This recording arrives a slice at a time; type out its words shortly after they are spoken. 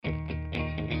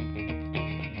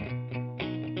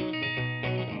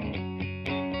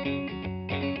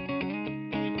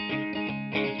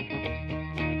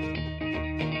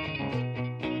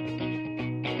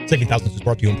Saving Thousands is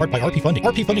brought to you in part by RP Funding.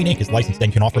 RP Funding Inc. is licensed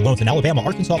and can offer loans in Alabama,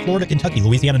 Arkansas, Florida, Kentucky,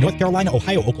 Louisiana, North Carolina,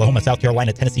 Ohio, Oklahoma, South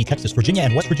Carolina, Tennessee, Texas, Virginia,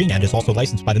 and West Virginia, and is also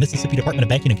licensed by the Mississippi Department of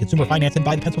Banking and Consumer Finance and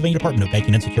by the Pennsylvania Department of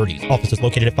Banking and Securities. Office is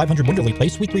located at 500 Winderley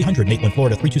Place, Suite 300, Maitland,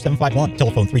 Florida 32751.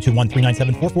 Telephone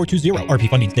 321-397-4420. RP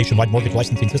Funding's nationwide mortgage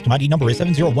licensing system ID number is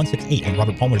 70168, and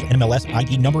Robert Palmer's NMLS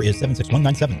ID number is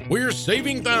 76197. We're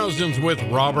saving thousands with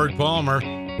Robert Palmer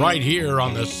right here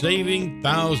on the Saving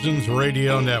Thousands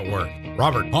Radio Network.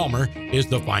 Robert Palmer is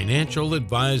the financial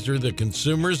advisor that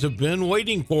consumers have been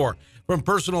waiting for. From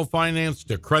personal finance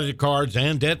to credit cards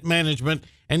and debt management,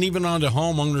 and even on to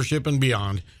home ownership and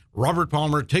beyond, Robert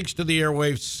Palmer takes to the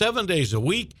airwaves 7 days a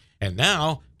week, and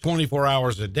now 24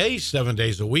 hours a day, 7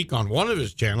 days a week on one of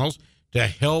his channels to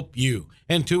help you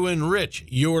and to enrich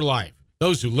your life.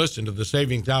 Those who listen to the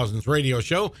Saving Thousands radio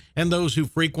show and those who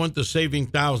frequent the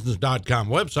SavingThousands.com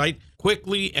website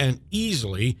quickly and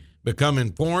easily become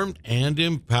informed and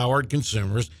empowered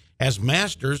consumers as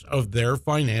masters of their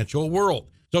financial world.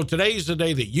 So today's the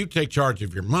day that you take charge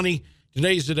of your money.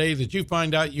 Today's the day that you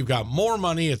find out you've got more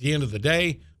money at the end of the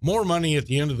day, more money at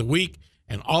the end of the week,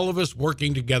 and all of us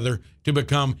working together to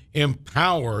become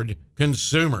empowered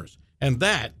consumers. And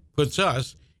that puts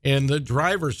us in the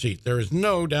driver's seat. There is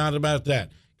no doubt about that.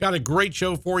 Got a great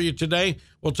show for you today.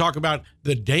 We'll talk about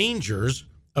the dangers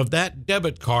of that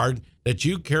debit card that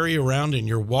you carry around in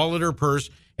your wallet or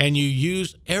purse and you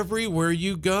use everywhere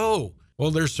you go. Well,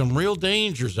 there's some real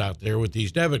dangers out there with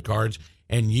these debit cards,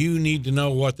 and you need to know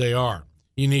what they are.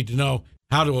 You need to know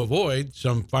how to avoid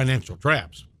some financial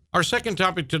traps. Our second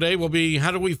topic today will be, how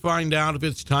do we find out if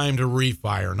it's time to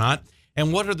refi or not?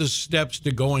 And what are the steps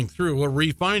to going through a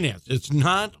refinance? It's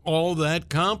not all that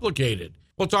complicated.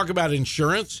 We'll talk about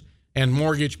insurance and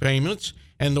mortgage payments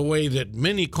and the way that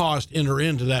many costs enter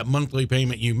into that monthly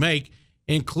payment you make,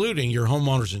 including your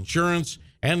homeowner's insurance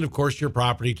and, of course, your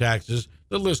property taxes.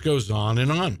 The list goes on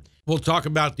and on. We'll talk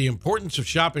about the importance of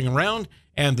shopping around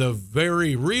and the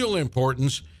very real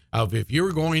importance of, if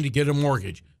you're going to get a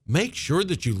mortgage, make sure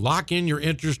that you lock in your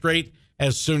interest rate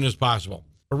as soon as possible.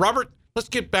 But Robert, let's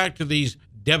get back to these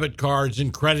debit cards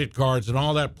and credit cards and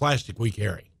all that plastic we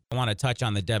carry. I want to touch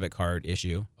on the debit card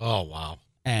issue. Oh, wow.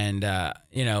 And,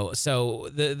 so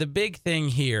the big thing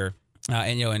here,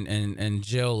 and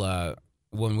Jill,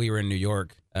 when we were in New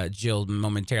York, Jill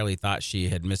momentarily thought she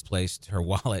had misplaced her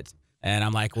wallet. And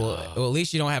I'm like, well, at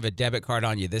least you don't have a debit card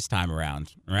on you this time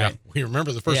around, right? Yeah, we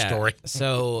remember the first story.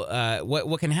 So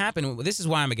what can happen, this is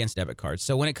why I'm against debit cards.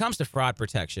 So when it comes to fraud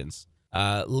protections,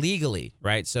 legally,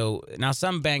 right? So now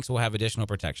some banks will have additional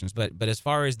protections, but as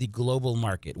far as the global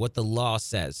market, what the law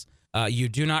says, you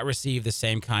do not receive the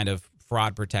same kind of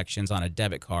fraud protections on a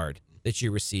debit card that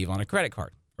you receive on a credit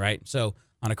card, right? So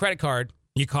on a credit card,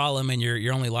 you call them and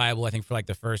you're only liable, I think, for like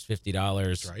the first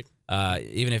 $50. Right.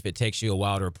 Even if it takes you a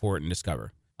while to report and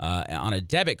discover. On a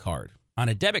debit card,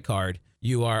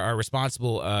 you are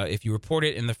responsible. If you report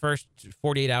it in the first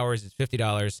 48 hours, it's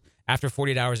 $50. After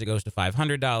 48 hours, it goes to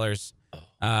 $500.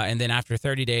 And then after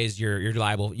 30 days, you're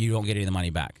liable. You don't get any of the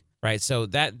money back, right? So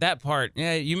that part,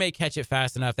 you may catch it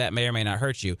fast enough. That may or may not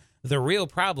hurt you. The real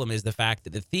problem is the fact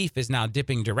that the thief is now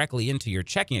dipping directly into your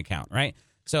checking account, right?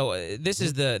 So this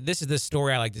is the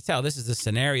story I like to tell. This is the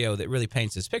scenario that really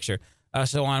paints this picture.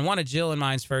 So on one of Jill and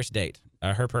mine's first date,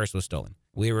 her purse was stolen.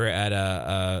 We were at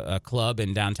a club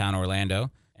in downtown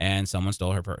Orlando, and someone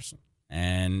stole her purse.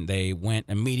 And they went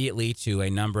immediately to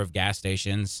a number of gas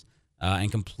stations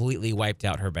and completely wiped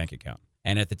out her bank account.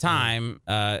 And at the time,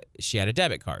 she had a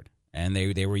debit card, and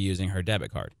they were using her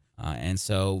debit card. And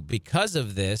so because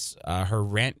of this, her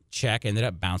rent check ended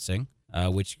up bouncing.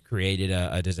 Which created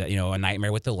a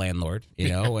nightmare with the landlord,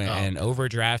 and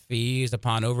overdraft fees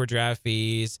upon overdraft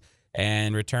fees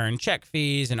and return check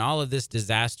fees and all of this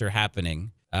disaster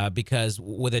happening because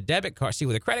with a debit card,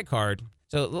 with a credit card.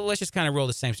 So let's just kind of roll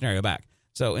the same scenario back.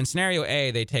 So in scenario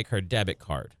A, they take her debit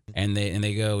card and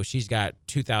they go, she's got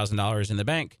 $2,000 in the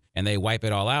bank. And they wipe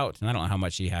it all out. And I don't know how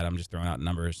much she had. I'm just throwing out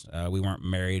numbers. We weren't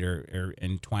married or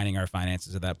entwining our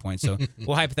finances at that point. So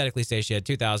we'll hypothetically say she had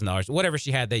 $2,000. Whatever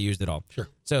she had, they used it all. Sure.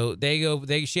 So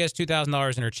she has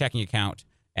 $2,000 in her checking account,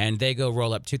 and they go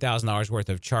roll up $2,000 worth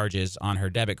of charges on her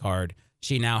debit card.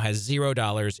 She now has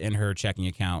 $0 in her checking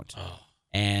account. Oh.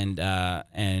 And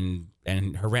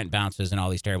her rent bounces and all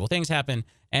these terrible things happen.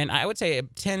 And I would say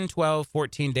 10, 12,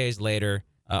 14 days later,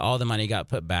 all the money got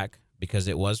put back, because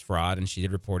it was fraud and she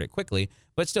did report it quickly.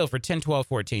 But still, for 10, 12,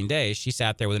 14 days, she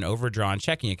sat there with an overdrawn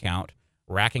checking account,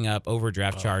 racking up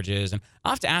overdraft charges. And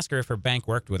I'll have to ask her if her bank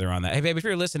worked with her on that. Hey, babe, if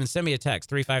you're listening, send me a text,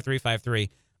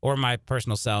 35353. or my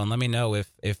personal cell and let me know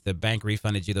if the bank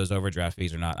refunded you those overdraft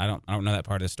fees or not. I don't know that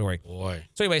part of the story. Boy.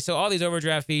 So anyway, so all these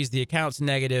overdraft fees, the account's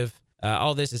negative,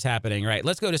 all this is happening, right?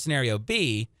 Let's go to scenario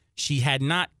B. She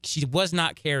was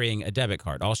not carrying a debit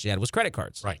card. All she had was credit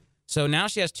cards. Right. So now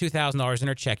she has $2,000 in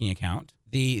her checking account.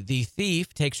 The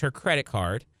thief takes her credit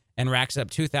card and racks up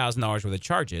 $2,000 worth of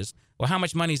charges. Well, how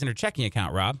much money's in her checking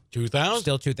account, Rob? $2,000?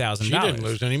 Still $2,000. She didn't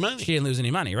lose any money. She didn't lose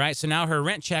any money, right? So now her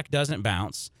rent check doesn't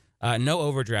bounce. No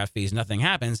overdraft fees. Nothing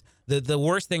happens. The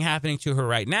worst thing happening to her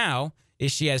right now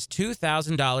is she has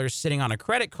 $2,000 sitting on a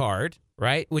credit card,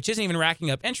 right, which isn't even racking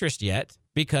up interest yet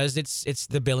because it's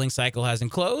the billing cycle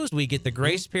hasn't closed. We get the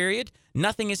grace period.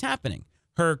 Nothing is happening.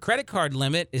 Her credit card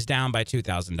limit is down by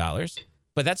 $2,000,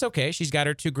 but that's okay. She's got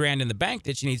her $2,000 in the bank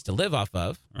that she needs to live off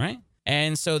of, right?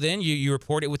 And so then you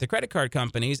report it with the credit card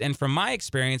companies. And from my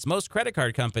experience, most credit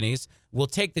card companies will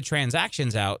take the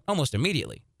transactions out almost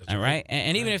immediately. All right.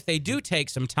 And even if they do take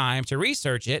some time to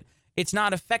research it, it's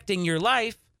not affecting your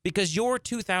life because your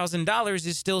 $2,000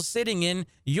 is still sitting in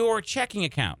your checking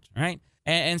account. Right.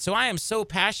 And so I am so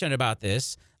passionate about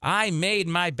this. I made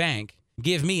my bank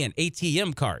give me an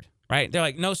ATM card. Right. They're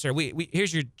like, no, sir, we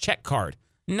here's your check card.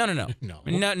 No.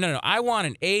 No. I want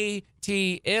an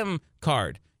ATM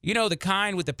card. You know, the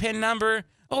kind with the PIN number?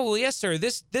 Oh, well, yes, sir.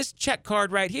 This check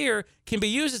card right here can be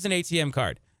used as an ATM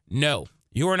card. No,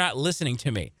 you are not listening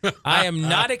to me. I am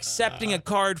not accepting a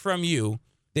card from you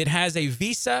that has a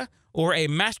Visa or a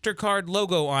MasterCard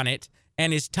logo on it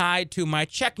and is tied to my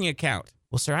checking account.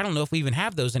 Well, sir, I don't know if we even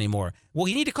have those anymore. Well,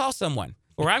 you need to call someone,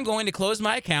 or I'm going to close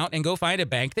my account and go find a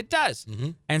bank that does.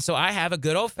 And so I have a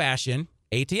good old-fashioned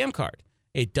ATM card.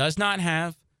 It does not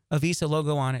have a Visa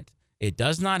logo on it. It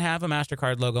does not have a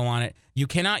MasterCard logo on it. You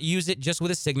cannot use it just with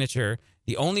a signature.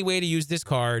 The only way to use this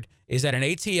card is at an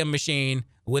ATM machine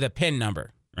with a PIN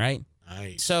number, right?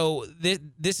 Nice. So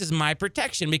this is my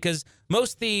protection because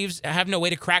most thieves have no way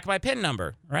to crack my PIN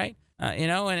number, right?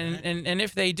 And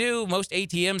if they do, most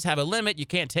ATMs have a limit. You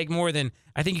can't take more than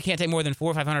 $400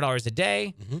 or $500 a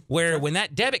day. Where when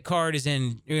that debit card is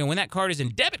in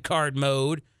debit card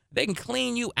mode, they can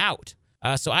clean you out.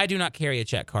 So I do not carry a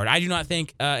check card. I do not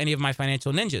think any of my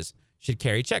financial ninjas should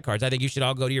carry check cards. I think you should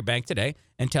all go to your bank today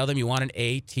and tell them you want an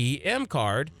ATM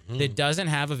card that doesn't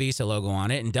have a Visa logo on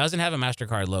it and doesn't have a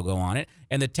MasterCard logo on it.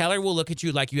 And the teller will look at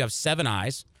you like you have 7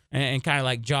 eyes and kind of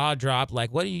like jaw drop, like,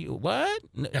 what?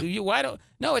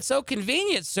 No, it's so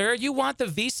convenient, sir. You want the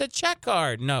Visa check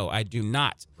card. No, I do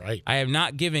not. Right. I am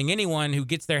not giving anyone who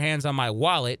gets their hands on my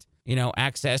wallet,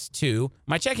 access to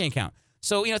my checking account.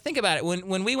 So, think about it.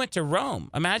 When we went to Rome,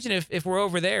 imagine if we're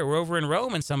over there, we're over in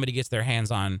Rome and somebody gets their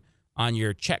hands on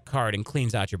your check card and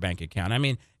cleans out your bank account. I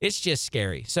mean, it's just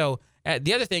scary. So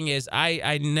the other thing is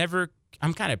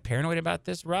I'm kind of paranoid about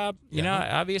this, Rob,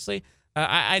 obviously.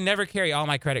 I never carry all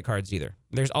my credit cards either.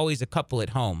 There's always a couple at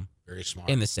home. Very smart.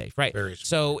 In the safe, right? Very smart.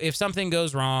 So if something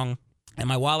goes wrong and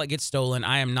my wallet gets stolen,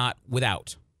 I am not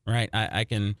without, right? I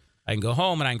can go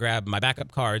home and I can grab my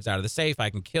backup cards out of the safe. I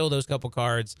can kill those couple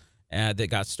cards that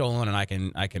got stolen, and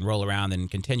I can roll around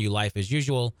and continue life as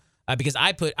usual because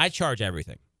I charge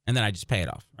everything and then I just pay it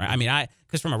off. Right? I mean,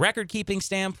 because from a record keeping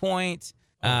standpoint,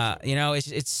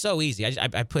 it's so easy.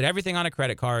 I put everything on a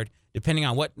credit card depending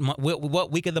on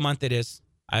what week of the month it is.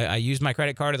 I use my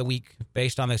credit card of the week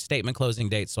based on the statement closing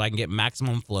date so I can get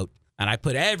maximum float, and I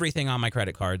put everything on my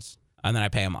credit cards and then I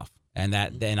pay them off, and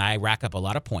then I rack up a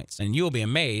lot of points. And you will be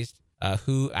amazed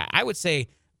who I would say.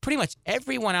 Pretty much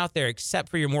everyone out there except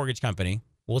for your mortgage company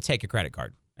will take a credit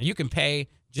card. You can pay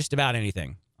just about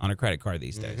anything on a credit card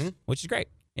these days, which is great.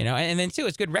 And then too,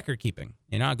 it's good record keeping.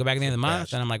 I go back at the end of the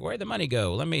month and I'm like, where'd the money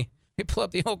go? Let me pull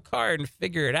up the old card and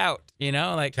figure it out.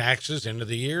 Like taxes, end of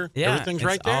the year, yeah, everything's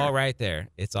right there. All right there.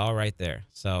 It's all right there.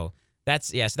 So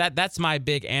that's my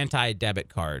big anti-debit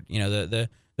card.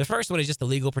 The first one is just the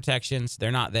legal protections. They're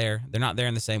not there. They're not there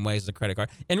in the same ways as a credit card.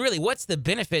 And really, what's the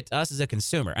benefit to us as a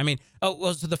consumer? I mean,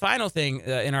 so the final thing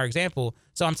in our example,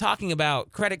 so I'm talking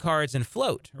about credit cards and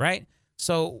float, right?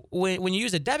 So when you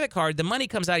use a debit card, the money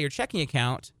comes out of your checking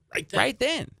account right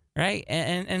then, right?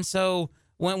 And so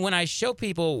when I show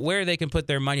people where they can put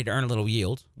their money to earn a little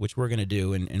yield, which we're going to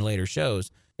do in later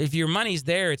shows, if your money's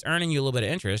there, it's earning you a little bit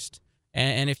of interest.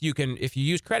 And if you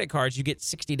use credit cards, you get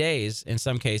 60 days in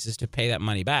some cases to pay that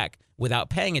money back without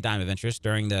paying a dime of interest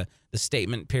during the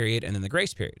statement period and then the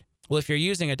grace period. Well, if you're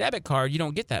using a debit card, you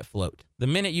don't get that float. The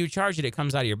minute you charge it, it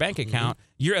comes out of your bank account.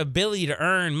 Your ability to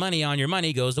earn money on your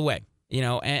money goes away.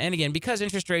 And again, because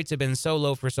interest rates have been so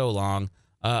low for so long,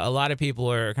 a lot of people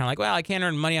are kind of like, well, I can't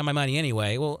earn money on my money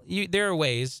anyway. Well, there are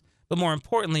ways, but more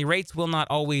importantly, rates will not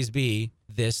always be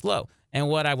this low. And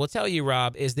what I will tell you,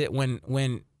 Rob, is that when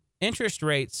interest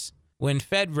rates, when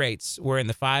Fed rates were in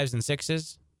the 5s and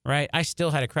 6s, right, I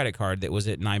still had a credit card that was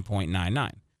at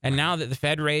 9.99. And now that the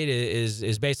Fed rate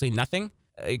is basically nothing,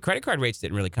 credit card rates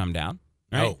didn't really come down,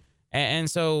 right? No.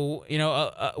 And so,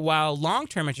 while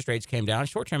long-term interest rates came down,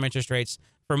 short-term interest rates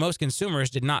for most consumers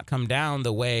did not come down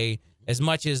the way as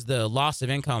much as the loss of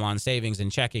income on savings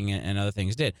and checking and other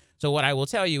things did. So what I will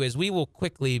tell you is we will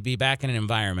quickly be back in an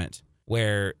environment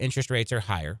where interest rates are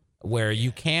higher, where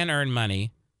you can earn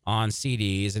money on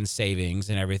CDs and savings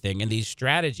and everything. And these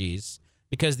strategies,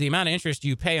 because the amount of interest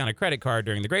you pay on a credit card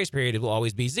during the grace period will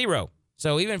always be zero.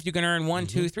 So even if you can earn 1%,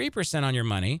 2%, 3% on your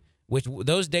money, which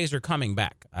those days are coming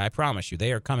back, I promise you,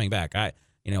 they are coming back. I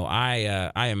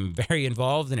am very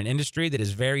involved in an industry that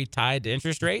is very tied to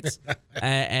interest rates,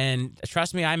 and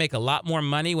trust me, I make a lot more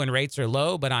money when rates are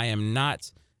low. But I am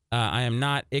not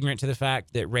ignorant to the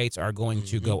fact that rates are going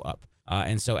to go up.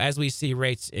 And so as we see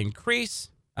rates increase,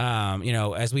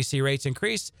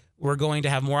 we're going to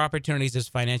have more opportunities as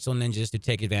financial ninjas to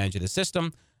take advantage of the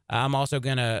system. I'm also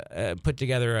going to put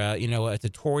together a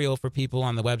tutorial for people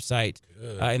on the website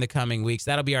in the coming weeks.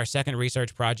 That'll be our second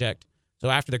research project. So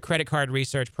after the credit card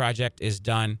research project is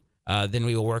done, then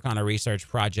we will work on a research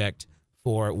project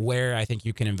for where I think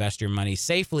you can invest your money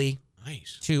safely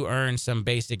to earn some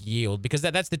basic yield, because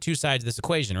that's the two sides of this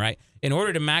equation, right? In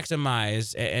order to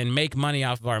maximize and make money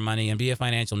off of our money and be a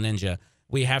financial ninja,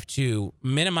 we have to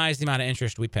minimize the amount of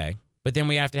interest we pay, but then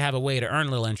we have to have a way to earn a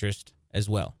little interest as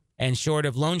well. And short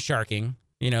of loan sharking,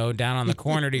 down on the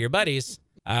corner to your buddies,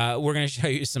 we're going to show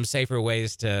you some safer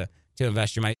ways to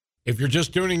invest your money. If you're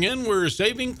just tuning in, we're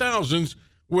Saving Thousands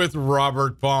with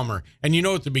Robert Palmer. And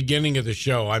at the beginning of the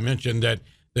show, I mentioned that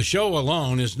the show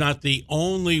alone is not the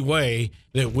only way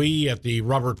that we at the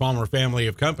Robert Palmer family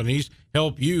of companies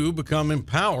help you become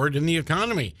empowered in the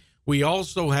economy. We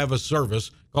also have a service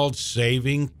called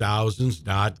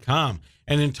SavingThousands.com.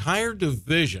 An entire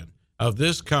division of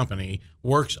this company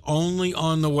works only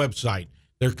on the website.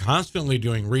 They're constantly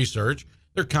doing research.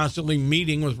 They're constantly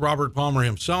meeting with Robert Palmer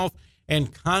himself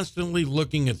and constantly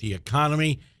looking at the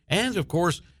economy and, of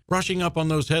course, brushing up on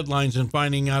those headlines and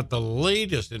finding out the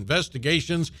latest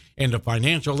investigations into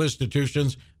financial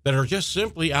institutions that are just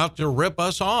simply out to rip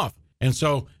us off. And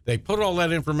so they put all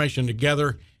that information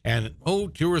together, and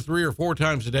 2 or 3 or 4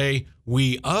 times a day,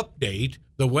 we update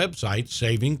the website,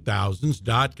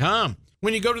 SavingThousands.com.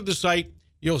 When you go to the site,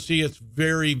 you'll see it's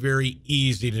very, very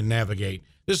easy to navigate.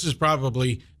 This is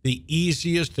probably the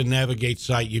easiest to navigate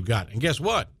site you've got. And guess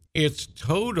what? It's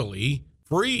totally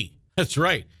free. That's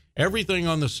right. Everything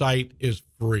on the site is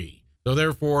free. So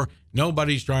therefore,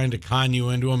 nobody's trying to con you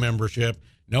into a membership.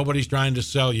 Nobody's trying to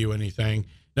sell you anything.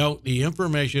 No, the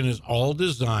information is all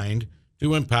designed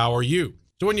to empower you.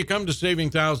 So when you come to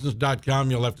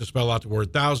SavingThousands.com, you'll have to spell out the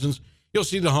word thousands. You'll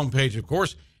see the homepage, of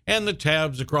course, and the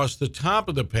tabs across the top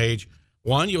of the page.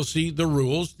 One, you'll see the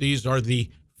rules. These are the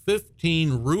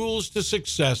 15 rules to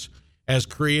success as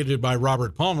created by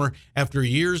Robert Palmer after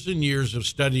years and years of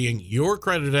studying your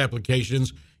credit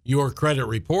applications, your credit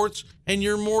reports, and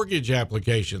your mortgage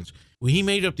applications. He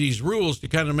made up these rules to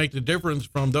kind of make the difference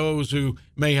from those who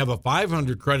may have a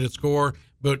 500 credit score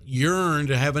but yearn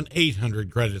to have an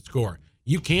 800 credit score.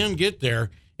 You can get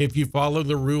there if you follow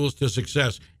the rules to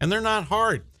success, and they're not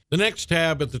hard. The next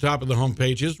tab at the top of the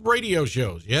homepage is radio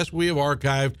shows. Yes, we have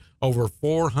archived over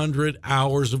 400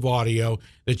 hours of audio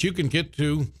that you can get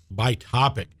to by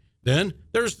topic. Then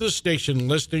there's the station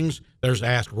listings, there's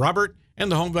Ask Robert, and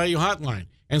the Home Value Hotline.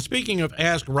 And speaking of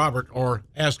Ask Robert or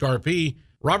Ask RP,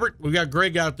 Robert, we've got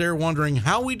Greg out there wondering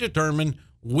how we determine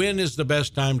when is the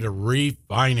best time to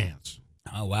refinance.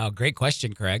 Oh, wow. Great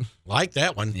question, Craig. Like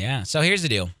that one. Yeah. So here's the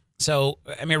deal. So,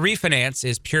 refinance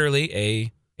is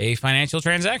purely a financial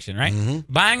transaction, right?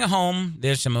 Mm-hmm. Buying a home,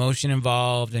 there's some emotion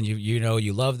involved, and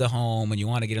you love the home and you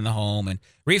want to get in the home. And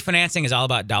refinancing is all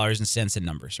about dollars and cents and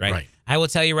numbers, right? I will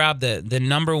tell you, Rob, the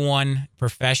number one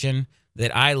profession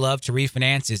that I love to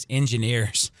refinance is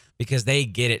engineers, because they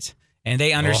get it and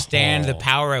they understand the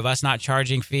power of us not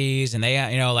charging fees. And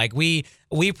they, we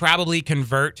probably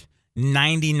convert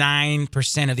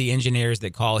 99% of the engineers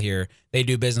that call here, they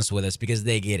do business with us because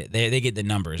they get it. They get the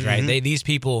numbers, right? Mm-hmm. These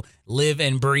people live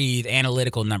and breathe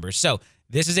analytical numbers. So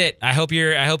this is it. I hope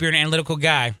you're an analytical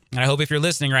guy, and I hope if you're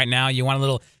listening right now, you want a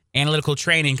little analytical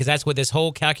training, because that's what this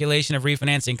whole calculation of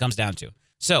refinancing comes down to.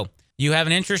 So you have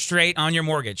an interest rate on your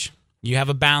mortgage. You have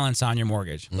a balance on your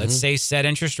mortgage. Mm-hmm. Let's say said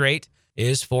interest rate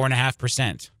is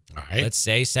 4.5%. All right. Let's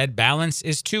say said balance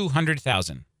is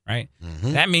 $200,000. Right?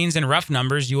 Mm-hmm. That means in rough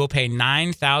numbers, you will pay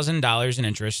 $9,000 in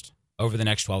interest over the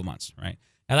next 12 months, right?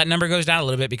 Now that number goes down a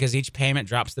little bit because each payment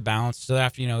drops the balance. So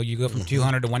after, you go from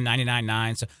 200 to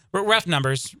 199.9. So rough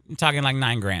numbers, I'm talking like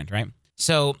 $9,000, right?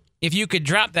 So if you could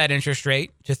drop that interest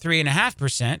rate to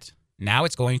 3.5%, now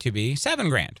it's going to be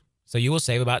 $7,000. So you will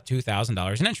save about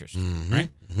 $2,000 in interest, right?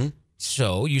 Mm-hmm.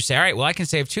 So you say, all right, well, I can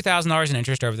save $2,000 in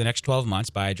interest over the next 12 months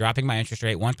by dropping my interest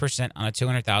rate 1% on a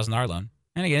 $200,000 loan.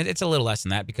 And again, it's a little less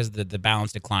than that because the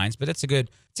balance declines, but it's a good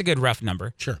rough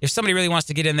number. Sure. If somebody really wants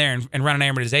to get in there and run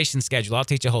an amortization schedule, I'll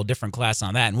teach a whole different class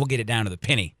on that, and we'll get it down to the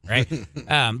penny, right?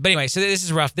 But anyway, so this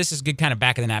is rough. This is good kind of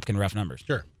back of the napkin rough numbers.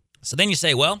 Sure. So then you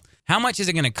say, well, how much is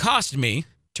it going to cost me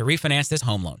to refinance this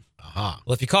home loan? Uh-huh.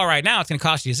 Well, if you call right now, it's going to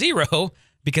cost you $0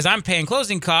 because I'm paying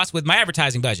closing costs with my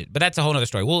advertising budget. But that's a whole other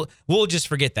story. We'll just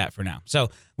forget that for now. So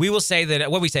we will say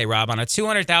that, what we say, Rob, on a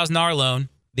 $200,000 loan,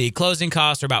 the closing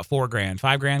costs are about $4,000,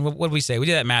 $5,000. What did we say? We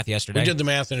did that math yesterday. We did the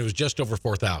math, and it was just over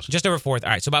 $4,000. Just over $4,000. All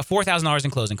right, so about $4,000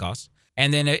 in closing costs.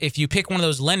 And then if you pick one of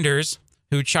those lenders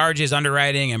who charges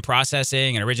underwriting and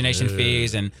processing and origination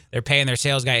fees, and they're paying their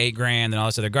sales guy $8,000 and all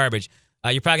this other garbage,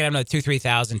 you're probably gonna have another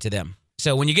 $2,000-3,000 to them.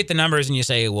 So when you get the numbers and you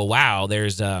say, well, wow,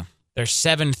 there's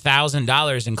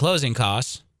 $7,000 in closing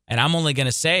costs, and I'm only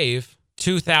gonna save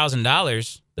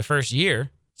 $2,000 the first year.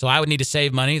 So I would need to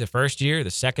save money the first year, the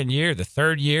second year, the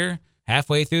third year,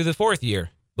 halfway through the fourth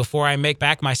year before I make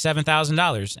back my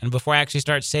 $7,000 and before I actually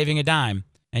start saving a dime.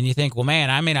 And you think, well, man,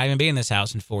 I may not even be in this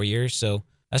house in 4 years, so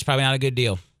that's probably not a good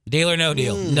deal. Deal or no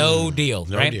deal? No deal,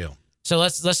 No right? deal. So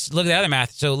let's look at the other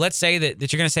math. So let's say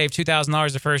that you're going to save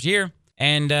 $2,000 the first year,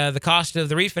 and the cost of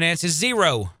the refinance is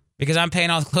 $0 because I'm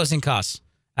paying all the closing costs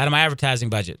out of my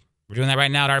advertising budget. We're doing that right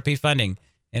now at RP Funding.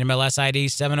 NMLS ID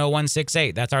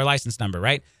 70168. That's our license number,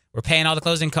 right? We're paying all the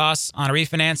closing costs on a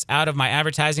refinance out of my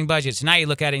advertising budget. So now you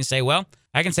look at it and say, well,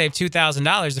 I can save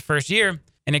 $2,000 the first year,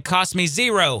 and it costs me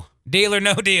 $0. Deal or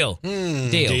no deal?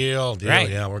 Deal. Right?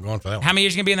 Yeah, we're going for that one. How many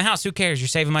years are you going to be in the house? Who cares? You're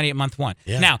saving money at month one.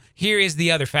 Yeah. Now, here is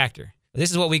the other factor.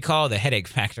 This is what we call the headache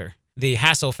factor, the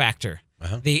hassle factor.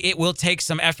 Uh-huh. It will take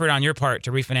some effort on your part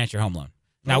to refinance your home loan.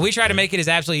 Now, we try to make it as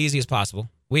absolutely easy as possible.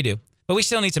 We do. But we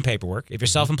still need some paperwork. If you're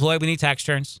self-employed, we need tax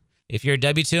returns. If you're a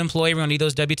W-2 employee, we're going to need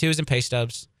those W-2s and pay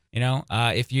stubs.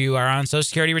 If you are on Social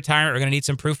Security retirement, we're going to need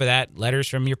some proof of that. Letters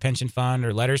from your pension fund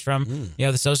or letters from,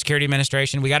 the Social Security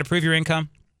Administration. We got to prove your income.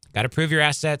 Got to prove your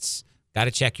assets. Got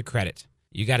to check your credit.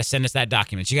 You got to send us that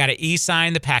document. You got to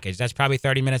e-sign the package. That's probably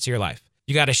 30 minutes of your life.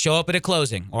 You got to show up at a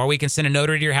closing, or we can send a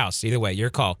notary to your house. Either way, your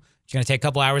call. It's going to take a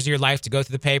couple hours of your life to go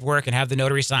through the paperwork and have the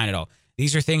notary sign it all.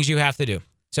 These are things you have to do.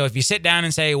 So if you sit down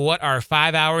and say, what are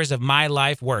 5 hours of my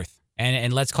life worth?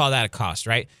 And let's call that a cost,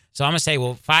 right? So I'm going to say,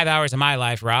 well, 5 hours of my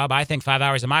life, Rob, I think 5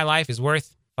 hours of my life is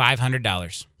worth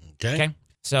 $500. Okay.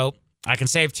 So I can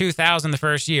save $2,000 the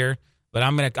first year, but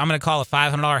I'm gonna call a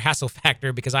 $500 hassle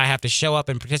factor because I have to show up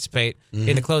and participate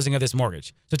in the closing of this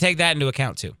mortgage. So take that into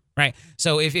account too, right?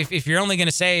 So if you're only gonna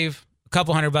save a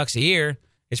couple $100 a year,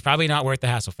 it's probably not worth the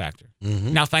hassle factor.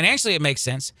 Now financially, it makes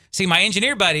sense. See, my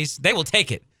engineer buddies, they will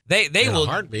take it. They will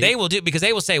do, because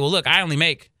they will say, well, look,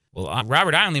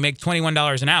 Robert, I only make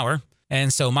 $21 an hour.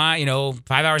 And so my,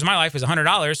 5 hours of my life is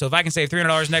 $100. So if I can save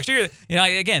 $300 next year,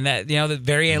 again, the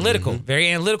very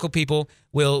analytical people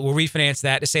will refinance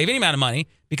that to save any amount of money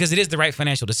because it is the right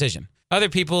financial decision. Other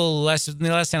people, less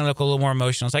analytical, a little more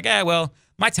emotional. It's like,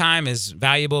 my time is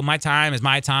valuable. My time is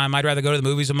my time. I'd rather go to the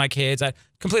movies with my kids.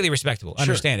 Completely respectable.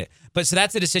 Understand it. But so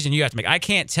that's the decision you have to make. I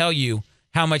can't tell you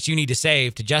how much you need to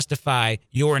save to justify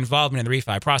your involvement in the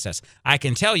refi process. I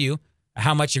can tell you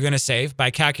how much you're going to save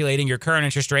by calculating your current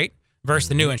interest rate versus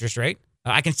the new interest rate.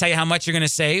 I can tell you how much you're going to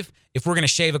save if we're going to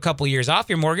shave a couple years off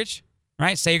your mortgage,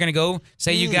 right? Say you're going to go,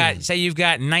 you've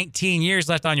got 19 years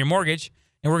left on your mortgage,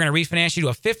 and we're going to refinance you to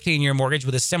a 15-year mortgage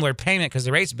with a similar payment because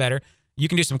the rate's better. You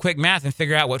can do some quick math and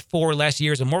figure out what 4 less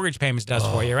years of mortgage payments does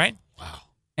for you, right? Wow.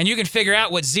 And you can figure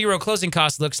out what zero closing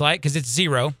costs looks like because it's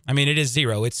zero. I mean, it is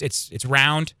zero. It's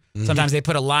round. Sometimes they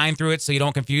put a line through it so you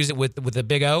don't confuse it with the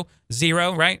big O.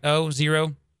 Zero, right? O,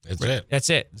 zero.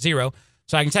 That's it. Zero.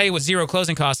 So I can tell you what zero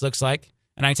closing costs looks like.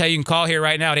 And I can tell you can call here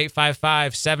right now at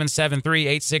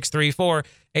 855-773-8634,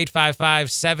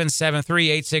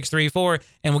 855-773-8634,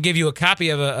 and we'll give you a copy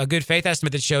of a good faith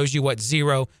estimate that shows you what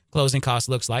zero closing costs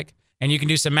looks like. And you can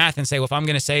do some math and say, well, if I'm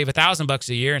going to save $1,000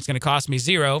 a year and it's going to cost me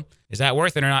 $0, is that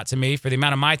worth it or not to me for the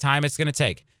amount of my time it's going to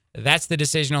take? That's the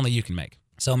decision only you can make.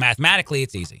 So mathematically,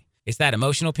 it's easy. It's that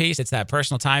emotional piece. It's that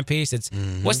personal time piece. It's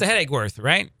what's the headache worth,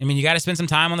 right? I mean, you got to spend some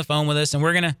time on the phone with us, and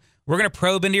we're gonna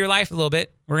probe into your life a little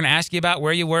bit. We're gonna ask you about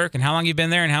where you work and how long you've been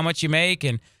there and how much you make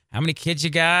and how many kids you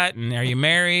got and are you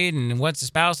married and what's the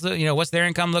spouse, what's their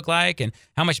income look like and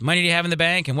how much money do you have in the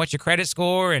bank and what's your credit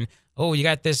score and oh, you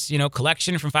got this,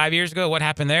 collection from 5 years ago. What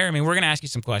happened there? I mean, we're going to ask you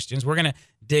some questions. We're going to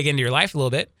dig into your life a little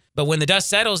bit. But when the dust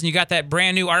settles and you got that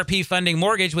brand new RP funding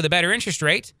mortgage with a better interest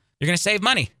rate, you're going to save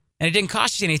money. And it didn't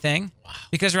cost you anything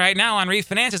because right now on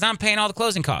refinances, I'm paying all the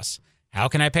closing costs. How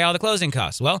can I pay all the closing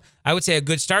costs? Well, I would say a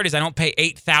good start is I don't pay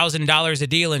 $8,000 a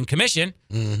deal in commission.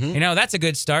 Mm-hmm. That's a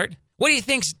good start. What do you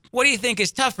think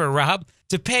is tougher, Rob?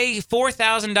 To pay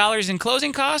 $4,000 in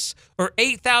closing costs or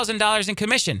 $8,000 in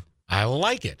commission? I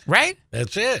like it. Right?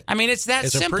 That's it. I mean, it's that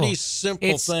it's simple. It's a pretty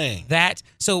simple thing.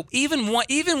 So even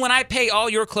when I pay all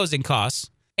your closing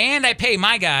costs and I pay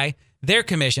my guy their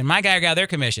commission,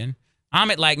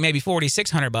 I'm at like maybe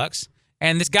 $4,600.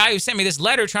 And this guy who sent me this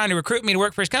letter trying to recruit me to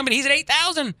work for his company, he's at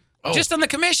 $8,000 just on the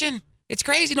commission. It's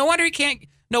crazy. No wonder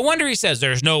he says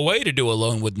there's no way to do a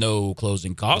loan with no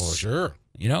closing costs. Oh, sure.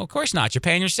 Of course not. You're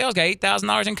paying your sales guy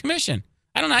 $8,000 in commission.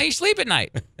 I don't know how you sleep at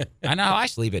night. I know how I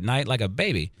sleep at night like a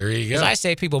baby. There you go. Because I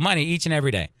save people money each and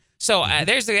every day. So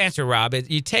there's the answer, Rob.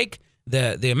 You take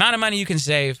the amount of money you can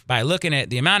save by looking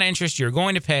at the amount of interest you're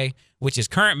going to pay, which is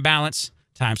current balance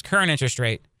times current interest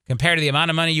rate, compared to the amount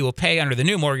of money you will pay under the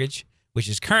new mortgage, which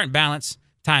is current balance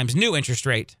times new interest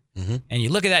rate. Mm-hmm. And you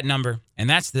look at that number, and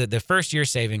that's the first year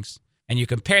savings. And you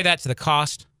compare that to the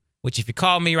cost, which if you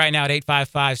call me right now at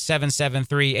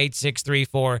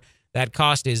 855-773-8634, that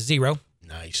cost is $0.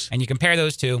 Nice. And you compare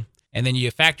those two, and then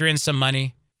you factor in some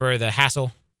money for the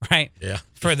hassle, right? Yeah.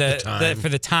 For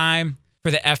the time,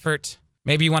 for the effort.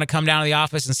 Maybe you want to come down to the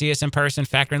office and see us in person,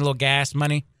 factor in a little gas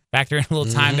money, factor in a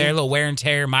little time there, a little wear and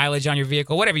tear, mileage on your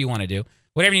vehicle, whatever you want to do.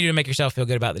 Whatever you need to make yourself feel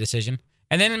good about the decision.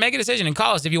 And then make a decision and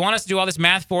call us. If you want us to do all this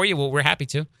math for you, well, we're happy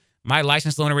to. My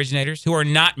licensed loan originators who are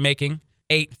not making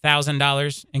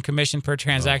 $8,000 in commission per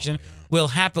transaction will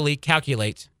happily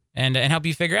calculate and help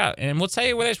you figure out. And we'll tell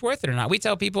you whether it's worth it or not. We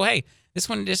tell people, hey, this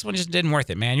one just didn't worth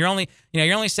it, man. You're only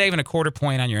saving a quarter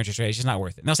point on your interest rate. It's just not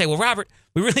worth it. And they'll say, well, Robert,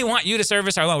 we really want you to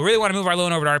service our loan. We really want to move our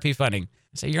loan over to RP funding. I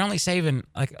say, you're only saving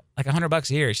like $100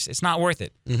 a year. It's not worth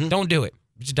it. Mm-hmm. Don't do it.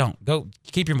 Just don't. Go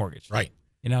keep your mortgage. Right.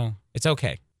 It's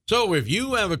okay. So if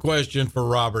you have a question for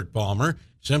Robert Palmer,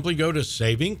 simply go to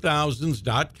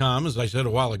savingthousands.com. As I said a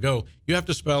while ago, you have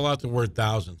to spell out the word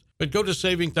thousands. But go to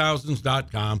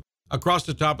savingthousands.com. Across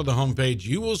the top of the homepage,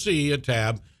 you will see a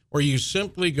tab where you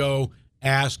simply go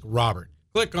Ask Robert.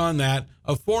 Click on that.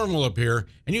 A form will appear,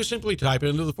 and you simply type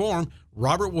into the form.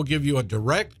 Robert will give you a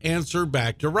direct answer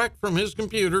back, direct from his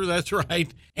computer. That's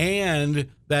right. And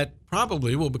that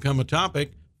probably will become a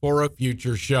topic for a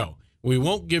future show. We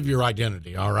won't give your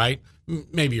identity, all right?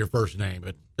 Maybe your first name,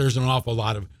 but there's an awful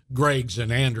lot of Gregs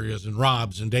and Andreas and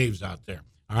Robs and Daves out there,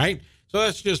 all right? So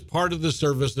that's just part of the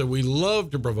service that we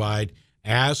love to provide,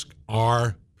 Ask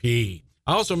RP.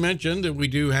 I also mentioned that we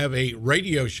do have a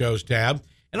radio shows tab,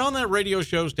 and on that radio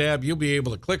shows tab, you'll be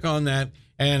able to click on that,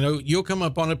 and you'll come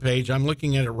up on a page. I'm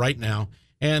looking at it right now,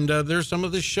 and there's some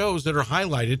of the shows that are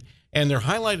highlighted, and they're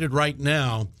highlighted right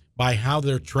now by how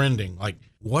they're trending, like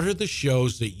what are the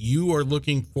shows that you are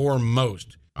looking for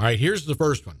most? All right, here's the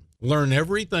first one. Learn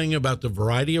everything about the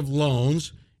variety of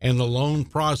loans and the loan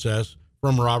process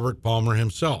from Robert Palmer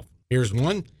himself. Here's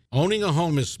one. Owning a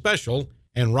home is special,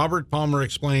 and Robert Palmer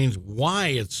explains why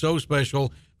it's so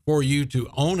special for you to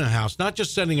own a house, not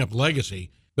just setting up legacy,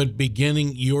 but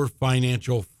beginning your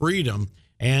financial freedom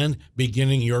and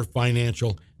beginning your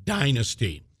financial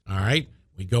dynasty. All right,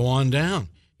 we go on down.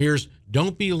 Here's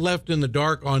don't be left in the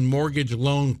dark on mortgage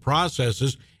loan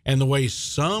processes and the way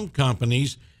some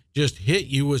companies just hit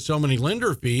you with so many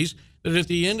lender fees that at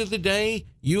the end of the day,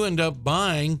 you end up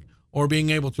buying or being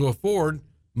able to afford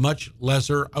much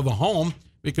lesser of a home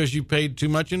because you paid too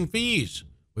much in fees.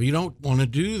 Well, you don't want to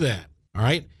do that. All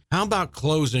right. How about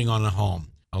closing on a home?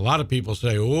 A lot of people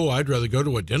say, oh, I'd rather go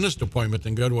to a dentist appointment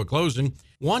than go to a closing.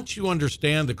 Once you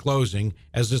understand the closing,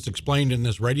 as it's explained in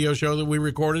this radio show that we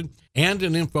recorded, and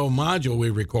an info module we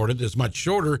recorded that's much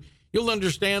shorter, you'll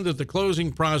understand that the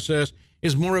closing process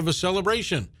is more of a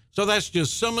celebration. So that's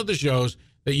just some of the shows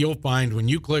that you'll find when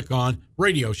you click on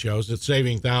radio shows at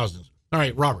Saving Thousands. All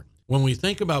right, Robert, when we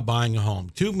think about buying a home,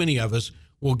 too many of us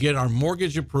will get our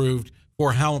mortgage approved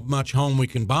for how much home we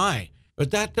can buy.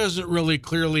 But that doesn't really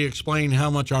clearly explain how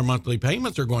much our monthly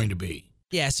payments are going to be.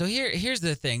 Yeah, so here's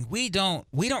the thing. We don't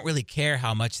really care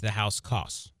how much the house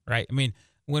costs, right? I mean,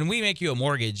 when we make you a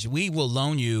mortgage, we will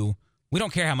loan you. We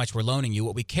don't care how much we're loaning you.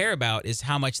 What we care about is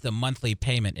how much the monthly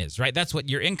payment is, right? That's what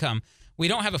your income. We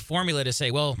don't have a formula to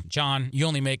say, well, John, you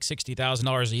only make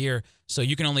 $60,000 a year, so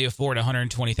you can only afford a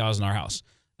 $120,000 house.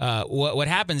 What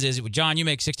happens is, John, you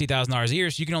make $60,000 a year,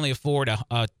 so you can only afford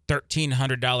a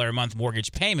 $1,300 a month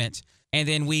mortgage payment. And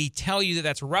then we tell you that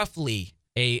that's roughly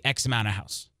a X amount of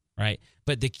house, right?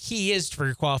 But the key is for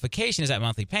your qualification is that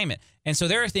monthly payment. And so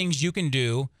there are things you can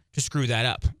do to screw that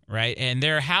up, right? And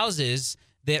there are houses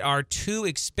that are too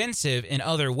expensive in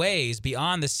other ways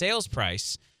beyond the sales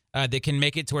price that can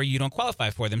make it to where you don't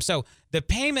qualify for them. So the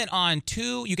payment on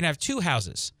you can have two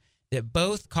houses that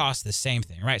both cost the same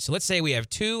thing, right? So let's say we have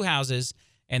two houses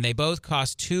and they both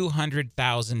cost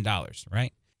 $200,000,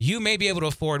 right? You may be able to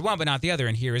afford one, but not the other,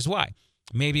 and here is why.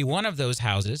 Maybe one of those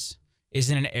houses is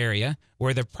in an area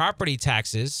where the property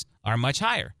taxes are much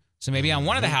higher. So maybe on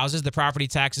one of the houses, the property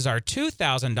taxes are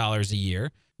 $2,000 a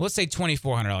year. Let's say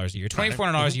 $2,400 a year.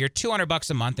 $2,400 a year, $200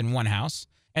 a month in one house.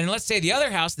 And let's say the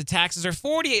other house, the taxes are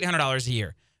 $4,800 a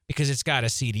year because it's got a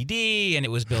CDD and it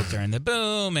was built during the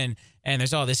boom and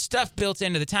there's all this stuff built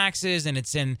into the taxes and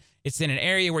it's in an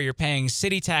area where you're paying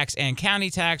city tax and county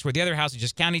tax, where the other house is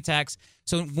just county tax.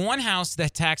 So one house, the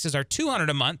taxes are $200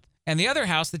 a month, and the other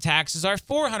house, the taxes are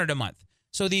 $400 a month.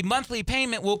 So the monthly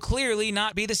payment will clearly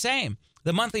not be the same.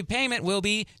 The monthly payment will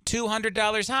be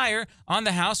 $200 higher on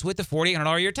the house with the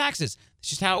 $4,800 a year taxes. That's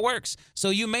just how it works. So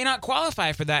you may not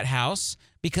qualify for that house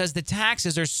because the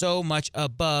taxes are so much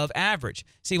above average.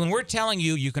 See, when we're telling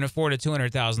you you can afford a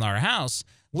 $200,000 house,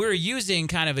 we're using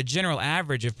kind of a general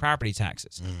average of property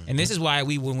taxes. And this is why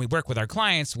when we work with our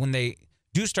clients, when they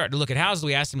do start to look at houses,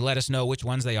 we ask them to let us know which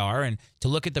ones they are and to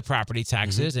look at the property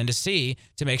taxes and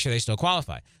to make sure they still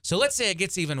qualify. So let's say it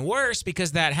gets even worse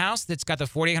because that house that's got the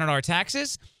 $4,800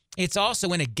 taxes, it's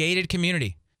also in a gated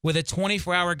community with a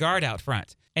 24-hour guard out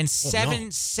front and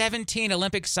 17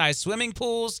 Olympic-sized swimming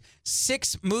pools,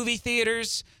 6 movie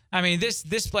theaters. I mean, this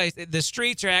place, the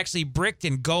streets are actually bricked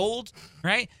in gold,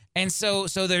 right? And so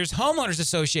there's homeowners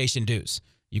association dues.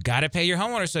 You got to pay your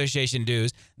homeowner association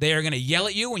dues. They are going to yell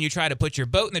at you when you try to put your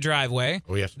boat in the driveway.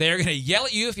 Oh, yes. They're going to yell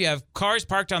at you if you have cars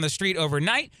parked on the street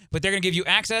overnight, but they're going to give you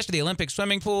access to the Olympic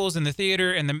swimming pools and the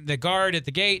theater and the guard at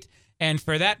the gate. And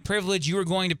for that privilege, you are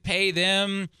going to pay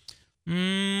them,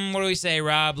 what do we say,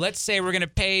 Rob? Let's say we're going to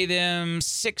pay them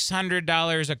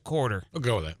 $600 a quarter. We'll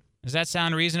go with that. Does that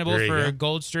sound reasonable for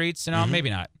Gold Streets and all? Maybe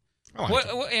not.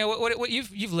 What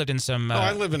you've lived in some?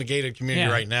 I live in a gated community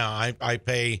right now. I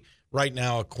pay right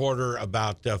now a quarter,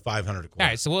 about $500 a quarter. All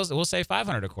right, so we'll say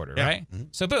 $500 a quarter, right? Mm-hmm.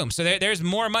 So boom, so there's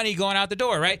more money going out the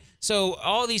door, right? So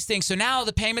all these things. So now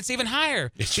the payment's even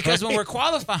higher because when we're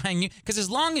qualifying you, because as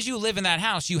long as you live in that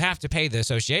house, you have to pay the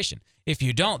association. If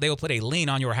you don't, they will put a lien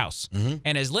on your house.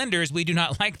 And as lenders, we do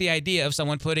not like the idea of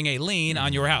someone putting a lien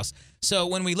on your house. So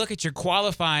when we look at your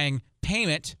qualifying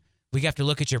payment, we have to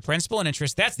look at your principal and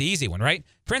interest. That's the easy one, right?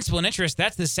 Principal and interest,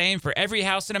 that's the same for every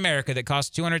house in America that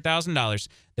costs $200,000.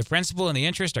 The principal and the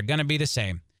interest are going to be the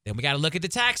same. Then we got to look at the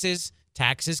taxes.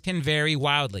 Taxes can vary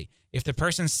wildly. If the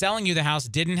person selling you the house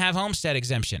didn't have homestead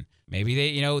exemption, maybe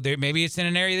maybe it's in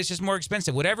an area that's just more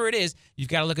expensive. Whatever it is, you've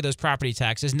got to look at those property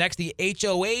taxes. Next, the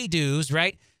HOA dues,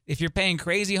 right? If you're paying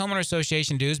crazy homeowner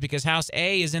association dues because House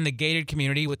A is in the gated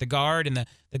community with the guard and the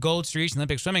Gold Streets and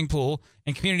Olympic swimming pool,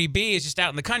 and Community B is just out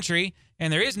in the country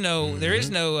and there is no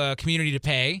community to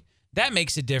pay, that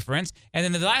makes a difference. And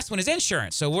then the last one is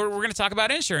insurance. So we're going to talk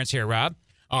about insurance here, Rob.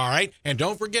 All right. And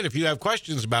don't forget, if you have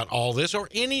questions about all this or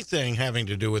anything having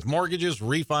to do with mortgages,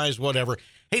 refis, whatever,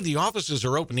 hey, the offices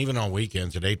are open even on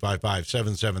weekends at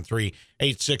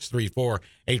 855-773-8634,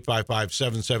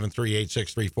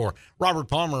 855-773-8634. Robert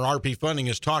Palmer, RP Funding,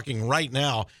 is talking right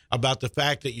now about the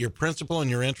fact that your principal and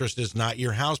your interest is not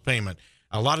your house payment.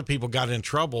 A lot of people got in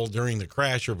trouble during the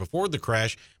crash or before the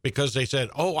crash because they said,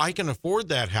 oh, I can afford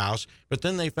that house. But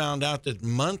then they found out that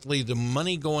monthly, the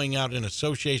money going out in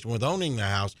association with owning the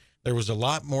house, there was a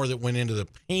lot more that went into the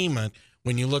payment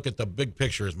when you look at the big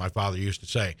picture, as my father used to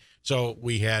say. So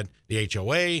we had the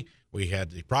HOA, we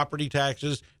had the property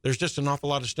taxes. There's just an awful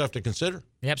lot of stuff to consider.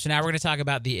 Yep. So now we're going to talk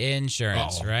about the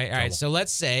insurance, right? All right. So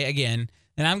let's say, again,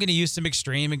 and I'm going to use some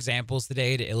extreme examples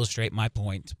today to illustrate my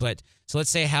point. But so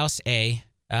let's say House A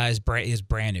is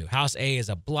brand new. House A is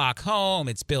a block home.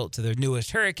 It's built to the newest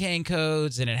hurricane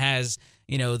codes, and it has,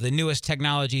 the newest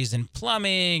technologies in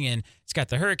plumbing, and it's got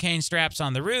the hurricane straps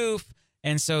on the roof.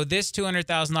 And so this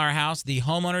 $200,000 house, the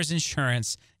homeowner's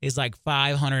insurance is like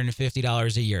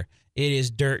 $550 a year. It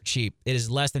is dirt cheap. It is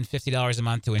less than $50 a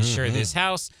month to insure this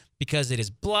house because it is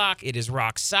block, it is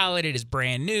rock solid, it is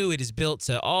brand new, it is built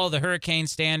to all the hurricane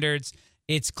standards.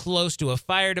 It's close to a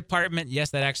fire department.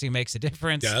 Yes, that actually makes a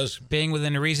difference. It does. Being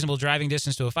within a reasonable driving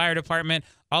distance to a fire department,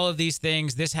 all of these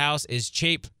things, this house is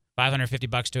cheap.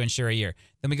 $550 to insure a year.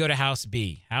 Then we go to House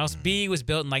B. House B was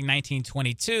built in like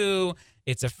 1922.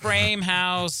 It's a frame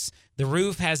house. The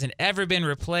roof hasn't ever been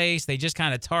replaced. They just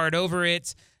kind of tarred over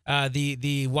it.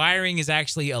 The wiring is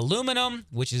actually aluminum,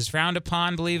 which is frowned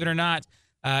upon, believe it or not.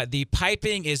 The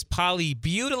piping is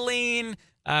polybutylene,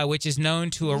 which is known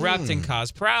to erupt and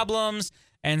cause problems.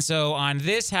 And so on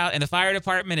this house, and the fire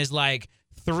department is like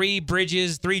 3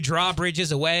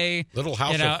 drawbridges away. Little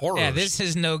house of horrors. Yeah, this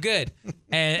is no good.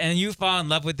 and you fall in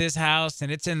love with this house,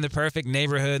 and it's in the perfect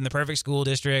neighborhood and the perfect school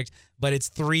district, but it's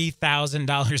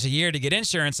 $3,000 a year to get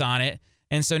insurance on it.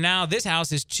 And so now this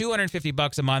house is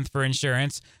 $250 a month for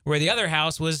insurance, where the other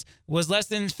house was less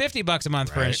than $50 a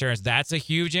month for insurance. That's a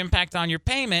huge impact on your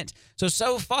payment.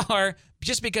 So far,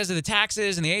 just because of the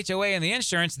taxes and the HOA and the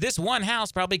insurance, this one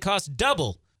house probably costs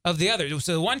double of the other.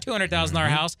 So the one $200,000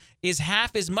 house is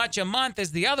half as much a month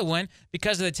as the other one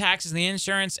because of the taxes and the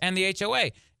insurance and the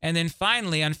HOA. And then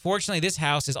finally, unfortunately, this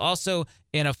house is also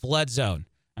in a flood zone.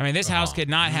 I mean, this house could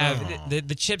not have,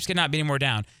 the chips could not be any more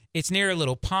down. It's near a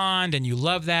little pond, and you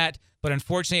love that. But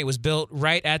unfortunately, it was built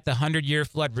right at the 100-year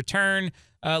flood return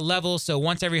level. So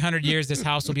once every 100 years, this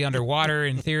house will be underwater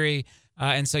in theory.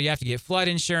 And so you have to get flood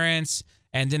insurance.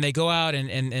 And then they go out,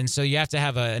 and so you have to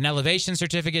have an elevation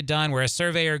certificate done where a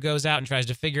surveyor goes out and tries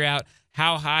to figure out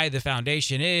how high the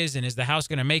foundation is, and is the house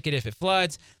going to make it if it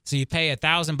floods. So you pay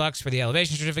 $1,000 for the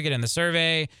elevation certificate and the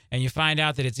survey, and you find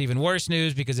out that it's even worse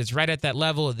news because it's right at that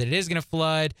level that it is going to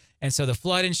flood. And so the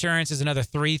flood insurance is another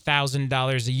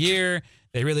 $3,000 a year.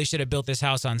 They really should have built this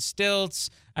house on stilts.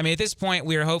 I mean, at this point,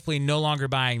 we are hopefully no longer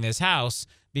buying this house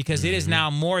because it is now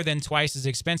more than twice as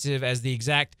expensive as the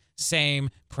exact same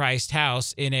priced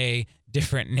house in a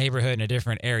different neighborhood in a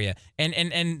different area.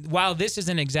 And while this is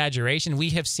an exaggeration,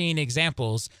 we have seen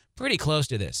examples pretty close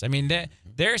to this. I mean,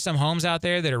 there are some homes out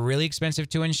there that are really expensive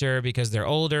to insure because they're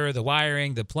older, the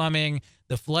wiring, the plumbing,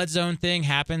 the flood zone thing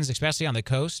happens, especially on the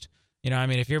coast. You know, I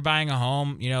mean, if you're buying a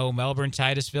home, you know, Melbourne,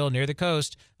 Titusville, near the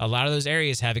coast, a lot of those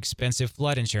areas have expensive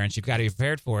flood insurance. You've got to be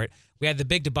prepared for it. We had the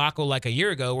big debacle like a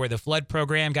year ago where the flood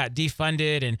program got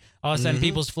defunded and all of a sudden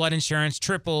people's flood insurance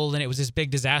tripled and it was this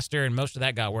big disaster and most of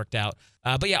that got worked out.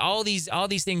 But yeah, all these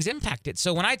things impact it.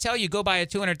 So when I tell you go buy a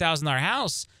 $200,000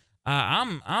 house,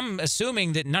 I'm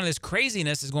assuming that none of this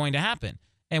craziness is going to happen.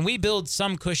 And we build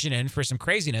some cushion in for some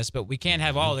craziness, but we can't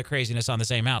have all the craziness on the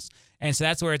same house. And so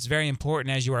that's where it's very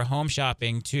important as you are home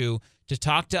shopping to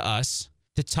talk to us,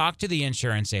 to talk to the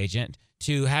insurance agent,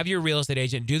 to have your real estate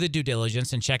agent do the due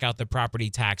diligence and check out the property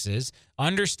taxes,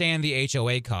 understand the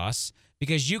HOA costs,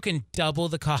 because you can double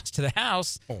the cost to the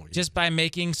house just by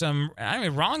making some,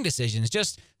 wrong decisions,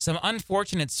 just some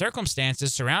unfortunate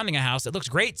circumstances surrounding a house that looks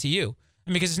great to you.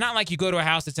 I mean, because it's not like you go to a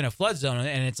house that's in a flood zone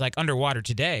and it's like underwater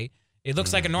today. It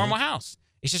looks like a normal house.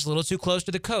 It's just a little too close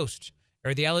to the coast, or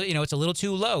it's a little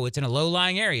too low. It's in a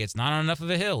low-lying area. It's not on enough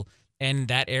of a hill, and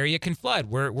that area can flood.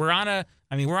 We're on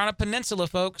a peninsula,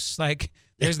 folks. Like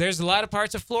there's a lot of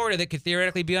parts of Florida that could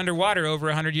theoretically be underwater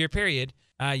over a 100-year period.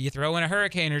 You throw in a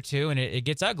hurricane or two, and it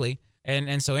gets ugly.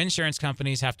 And so insurance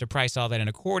companies have to price all that in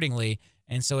accordingly.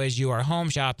 And so as you are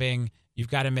home shopping, you've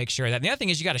got to make sure that. And the other thing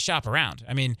is you got to shop around.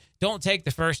 I mean, don't take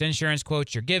the first insurance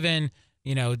quote you're given.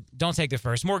 You know, don't take the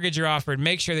first mortgage you're offered.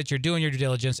 Make sure that you're doing your due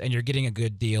diligence and you're getting a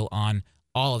good deal on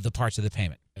all of the parts of the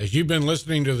payment. As you've been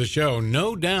listening to the show,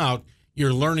 no doubt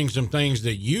you're learning some things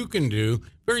that you can do,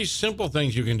 very simple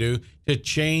things you can do to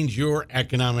change your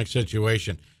economic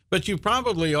situation. But you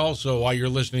probably also, while you're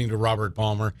listening to Robert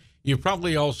Palmer, you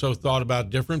probably also thought about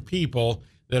different people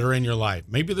that are in your life.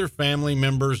 Maybe they're family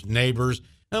members, neighbors,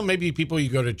 maybe people you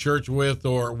go to church with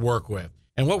or work with.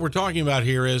 And what we're talking about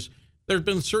here is there's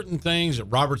been certain things that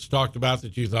Robert's talked about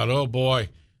that you thought, oh boy,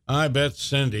 I bet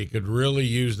Cindy could really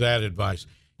use that advice.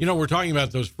 You know, we're talking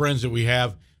about those friends that we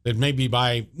have that maybe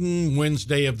by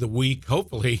Wednesday of the week,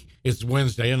 hopefully it's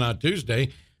Wednesday and not Tuesday,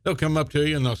 they'll come up to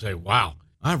you and they'll say, wow,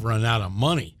 I've run out of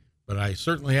money, but I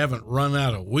certainly haven't run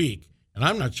out of week. And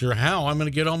I'm not sure how I'm going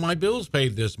to get all my bills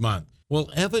paid this month. Well,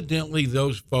 evidently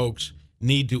those folks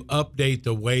need to update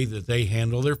the way that they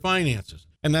handle their finances.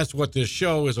 And that's what this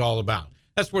show is all about.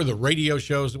 That's where the radio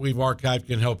shows that we've archived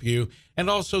can help you, and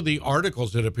also the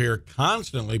articles that appear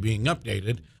constantly being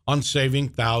updated on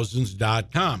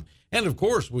savingthousands.com. And of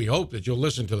course, we hope that you'll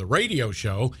listen to the radio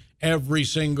show every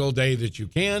single day that you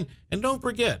can. And don't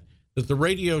forget that the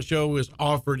radio show is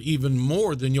offered even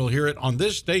more than you'll hear it on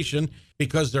this station,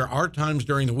 because there are times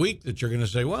during the week that you're going to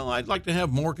say, well, I'd like to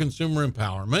have more consumer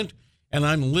empowerment, and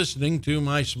I'm listening to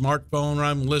my smartphone, or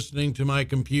I'm listening to my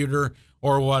computer,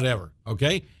 or whatever,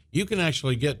 okay? You can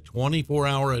actually get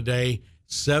 24-hour a day,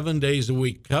 7 days a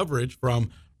week coverage from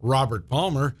Robert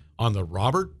Palmer on the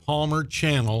Robert Palmer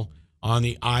channel on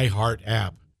the iHeart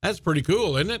app. That's pretty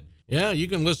cool, isn't it? Yeah, you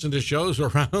can listen to shows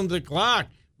around the clock.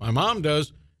 My mom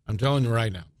does. I'm telling you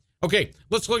right now. Okay,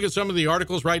 let's look at some of the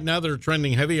articles right now that are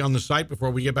trending heavy on the site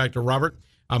before we get back to Robert.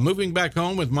 moving back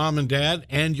home with mom and dad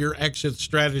and your exit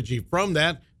strategy from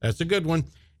that. That's a good one.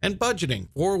 And budgeting,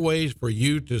 4 ways for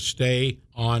you to stay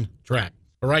on track.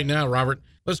 But right now, Robert,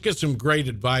 let's get some great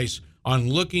advice on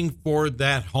looking for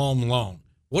that home loan.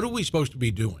 What are we supposed to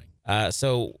be doing?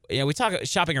 So we talk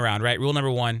shopping around, right? Rule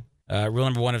number one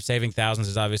of saving thousands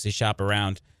is obviously shop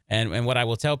around. And what I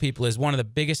will tell people is one of the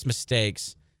biggest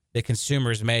mistakes that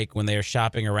consumers make when they are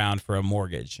shopping around for a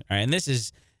mortgage. All right? And this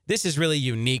is really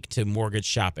unique to mortgage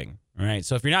shopping. All right.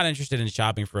 So if you're not interested in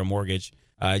shopping for a mortgage,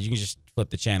 you can just flip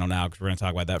the channel now because we're going to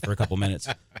talk about that for a couple minutes.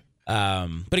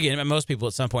 But again, most people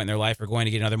at some point in their life are going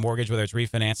to get another mortgage, whether it's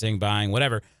refinancing, buying,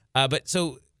 whatever. But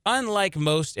so unlike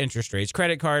most interest rates,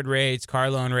 credit card rates,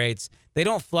 car loan rates, they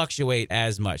don't fluctuate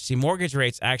as much. See, mortgage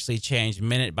rates actually change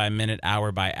minute by minute,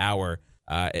 hour by hour,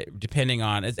 depending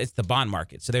on it's the bond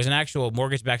market. So there's an actual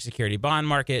mortgage-backed security bond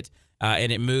market,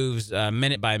 and it moves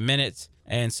minute by minute.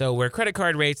 And so where credit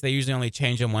card rates, they usually only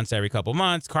change them once every couple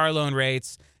months. Car loan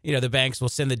rates, the banks will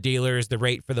send the dealers the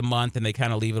rate for the month, and they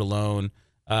kind of leave it alone.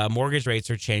 Mortgage rates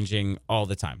are changing all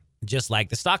the time, just like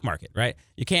the stock market, right?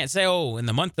 You can't say, in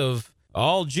the month of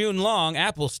all June long,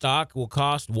 Apple stock will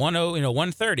cost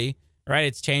 130, right?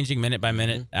 It's changing minute by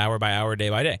minute, hour by hour, day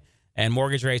by day. And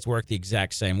mortgage rates work the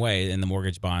exact same way in the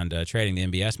mortgage bond trading, the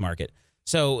MBS market.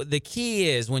 So the key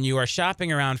is when you are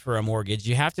shopping around for a mortgage,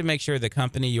 you have to make sure the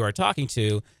company you are talking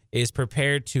to is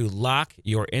prepared to lock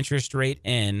your interest rate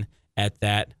in at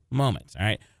that moment. All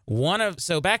right.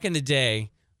 So back in the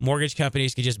day, mortgage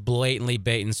companies could just blatantly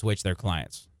bait and switch their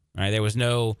clients. Right.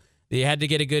 They had to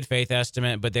get a good faith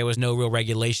estimate, but there was no real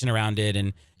regulation around it,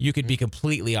 and you could be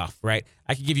completely off, right?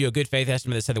 I could give you a good faith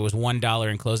estimate that said there was $1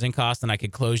 in closing costs, and I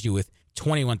could close you with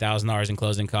 $21,000 in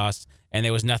closing costs, and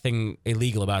there was nothing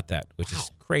illegal about that, which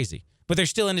is crazy. But there's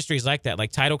still industries like that,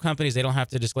 like title companies. They don't have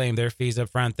to disclaim their fees up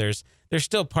front. There's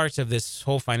still parts of this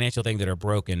whole financial thing that are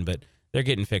broken, but they're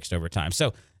getting fixed over time.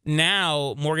 So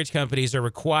now mortgage companies are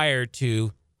required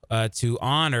to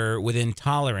honor within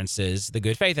tolerances the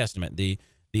good faith estimate, the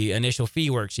initial fee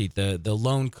worksheet, the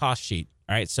loan cost sheet.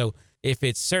 All right. So if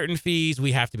it's certain fees,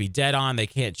 we have to be dead on. They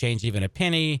can't change even a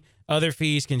penny. Other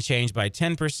fees can change by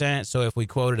 10%. So if we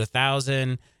quoted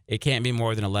 $1,000, it can't be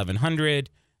more than $1,100.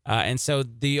 And so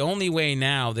the only way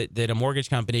now that a mortgage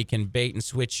company can bait and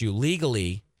switch you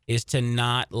legally is to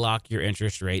not lock your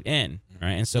interest rate in.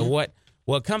 Right. And so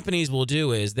what companies will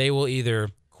do is they will either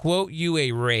quote you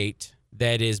a rate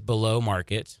that is below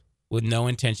market with no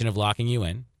intention of locking you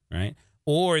in. Right.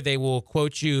 Or they will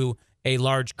quote you a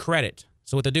large credit.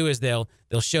 So what they'll do is they'll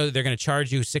show that they're going to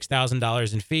charge you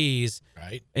 $6,000 in fees,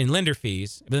 right, in lender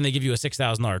fees, but then they give you a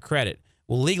 $6,000 credit.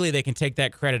 Well, legally, they can take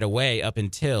that credit away up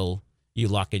until you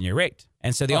lock in your rate.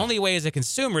 And so the only way as a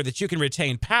consumer that you can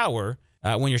retain power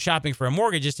when you're shopping for a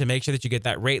mortgage is to make sure that you get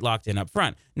that rate locked in up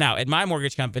front. Now, at my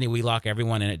mortgage company, we lock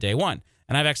everyone in at day one.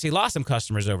 And I've actually lost some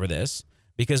customers over this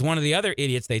because one of the other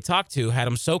idiots they talked to had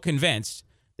them so convinced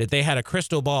that they had a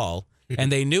crystal ball and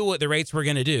they knew what the rates were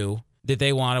going to do, that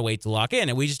they want to wait to lock in.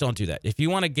 And we just don't do that. If you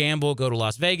want to gamble, go to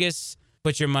Las Vegas,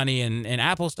 put your money in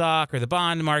Apple stock or the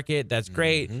bond market. That's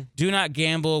great. Do not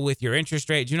gamble with your interest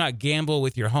rate. Do not gamble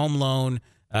with your home loan.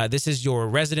 This is your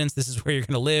residence. This is where you're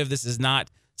going to live. This is not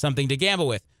something to gamble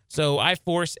with. So I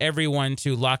force everyone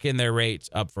to lock in their rates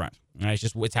up front.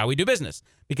 It's how we do business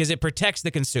because it protects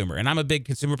the consumer. And I'm a big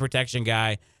consumer protection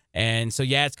guy. And so,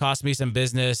 it's cost me some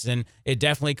business, and it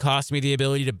definitely cost me the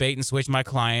ability to bait and switch my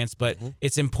clients. But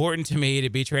it's important to me to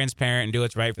be transparent and do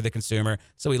what's right for the consumer.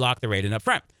 So we lock the rate in up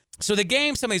front. So the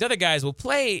game some of these other guys will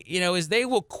play, is they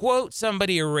will quote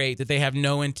somebody a rate that they have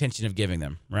no intention of giving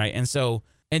them, right? And so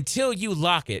until you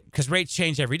lock it, because rates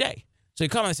change every day. So you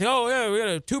come and say, oh, yeah, we got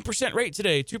a 2% rate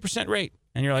today, 2% rate.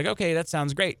 And you're like, okay, that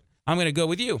sounds great. I'm going to go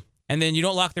with you. And then you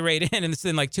don't lock the rate in, and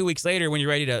then like 2 weeks later when you're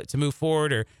ready to move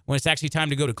forward or when it's actually time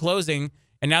to go to closing,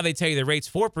 and now they tell you the rate's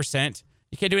 4%,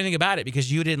 you can't do anything about it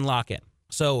because you didn't lock in.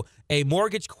 So a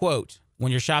mortgage quote when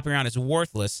you're shopping around is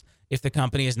worthless if the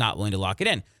company is not willing to lock it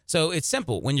in. So it's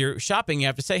simple. When you're shopping, you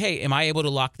have to say, hey, am I able to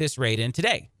lock this rate in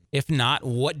today? If not,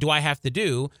 what do I have to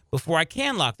do before I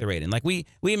can lock the rate in? Like we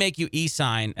make you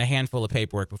e-sign a handful of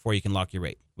paperwork before you can lock your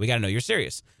rate. We got to know you're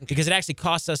serious because it actually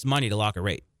costs us money to lock a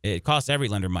rate. It costs every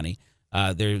lender money.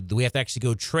 We have to actually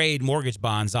go trade mortgage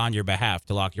bonds on your behalf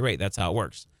to lock your rate. That's how it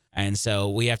works. And so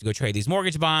we have to go trade these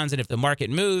mortgage bonds. And if the market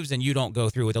moves and you don't go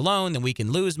through with the loan, then we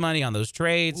can lose money on those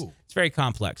trades. Ooh. It's very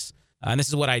complex. And this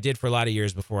is what I did for a lot of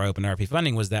years before I opened RP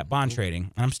Funding was that bond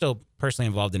trading. And I'm still personally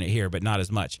involved in it here, but not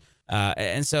as much.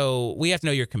 And so we have to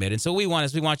know you're committed. So what we want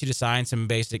is we want you to sign some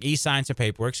basic e-sign some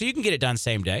paperwork so you can get it done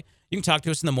same day. You can talk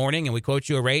to us in the morning and we quote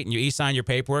you a rate and you e-sign your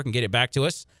paperwork and get it back to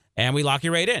us. and we lock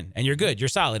your rate in, and you're good. You're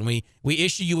solid. And we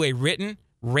issue you a written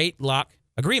rate lock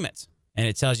agreement, and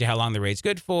it tells you how long the rate's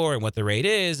good for and what the rate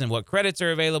is and what credits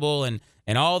are available and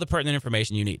all the pertinent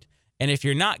information you need. And if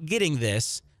you're not getting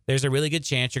this, there's a really good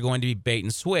chance you're going to be bait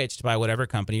and switched by whatever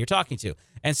company you're talking to.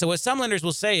 And so what some lenders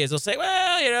will say is they'll say,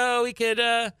 well, we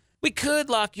could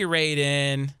lock your rate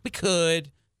in. We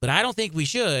could, but I don't think we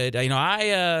should.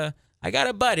 I got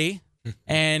a buddy,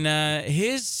 and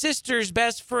his sister's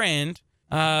best friend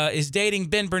is dating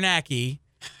Ben Bernanke,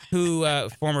 who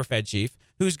former Fed chief,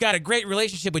 who's got a great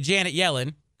relationship with Janet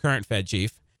Yellen, current Fed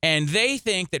chief, and they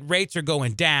think that rates are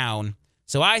going down.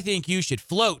 So I think you should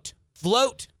float.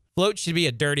 Float should be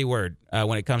a dirty word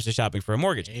when it comes to shopping for a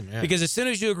mortgage. Amen. Because as soon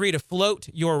as you agree to float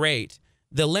your rate,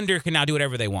 the lender can now do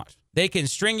whatever they want. They can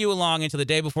string you along until the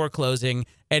day before closing.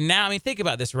 And now, think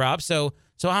about this, Rob. So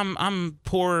I'm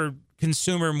poor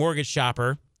consumer mortgage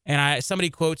shopper, and somebody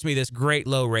quotes me this great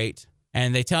low rate,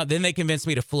 and then they convince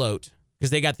me to float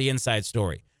because they got the inside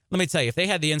story. Let me tell you, if they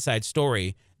had the inside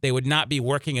story, they would not be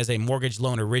working as a mortgage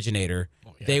loan originator.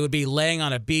 Oh, yeah. They would be laying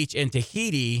on a beach in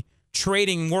Tahiti,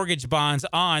 trading mortgage bonds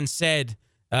on said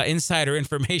insider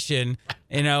information,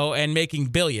 and making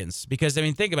billions. Because,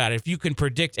 think about it. If you can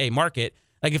predict a market,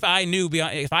 like if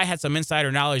I had some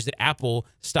insider knowledge that Apple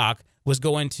stock was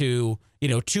going to,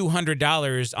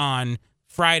 $200 on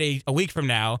Friday a week from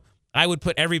now, I would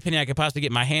put every penny I could possibly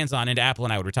get my hands on into Apple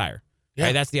and I would retire. Yeah.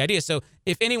 Right? That's the idea. So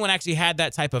if anyone actually had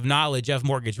that type of knowledge of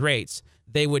mortgage rates,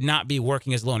 they would not be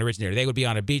working as a loan originator. They would be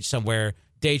on a beach somewhere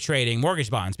day trading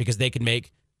mortgage bonds because they could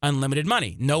make unlimited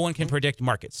money. No one can predict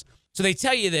markets. So they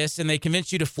tell you this and they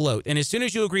convince you to float. And as soon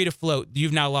as you agree to float,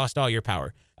 you've now lost all your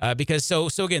power. Because so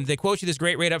again, they quote you this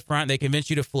great rate up front. They convince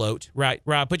you to float. Right,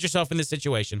 Rob, put yourself in this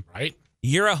situation. Right.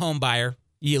 You're a home buyer.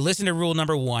 You listen to rule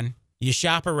number 1. You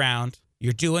shop around.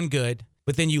 You're doing good.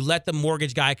 But then you let the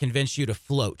mortgage guy convince you to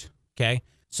float. Okay.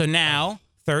 So now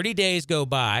 30 days go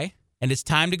by and it's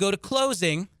time to go to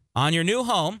closing on your new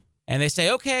home. And they say,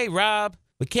 okay, Rob,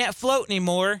 we can't float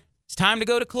anymore. It's time to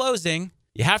go to closing.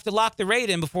 You have to lock the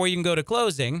rate in before you can go to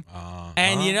closing.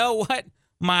 And you know what?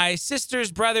 My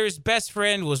sister's brother's best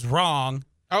friend was wrong.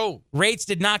 Oh. Rates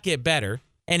did not get better.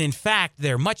 And in fact,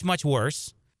 they're much, much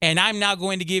worse. And I'm now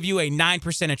going to give you a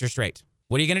 9% interest rate.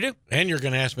 What are you going to do? And you're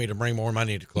going to ask me to bring more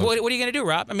money to closing. What are you going to do,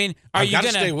 Rob? Are you going to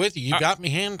stay with you? You got me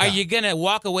handcuffed. Are you going to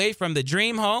walk away from the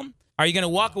dream home? Are you going to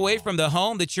walk away from the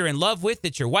home that you're in love with,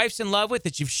 that your wife's in love with,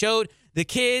 that you've showed the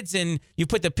kids and you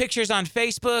put the pictures on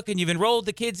Facebook and you've enrolled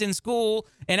the kids in school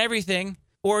and everything?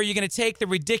 Or are you going to take the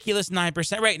ridiculous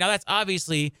 9% rate? Now, that's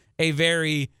obviously a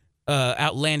very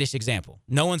outlandish example.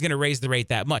 No one's going to raise the rate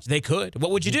that much. They could.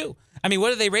 What would you do?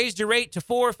 What if they raised your rate to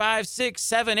 4, 5, 6,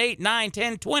 7, 8, 9,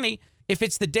 10, 20? If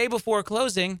it's the day before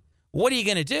closing, what are you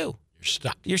going to do? You're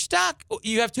stuck. You're stuck.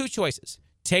 You have two choices.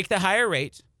 Take the higher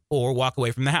rate or walk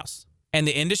away from the house. And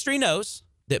the industry knows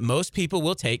that most people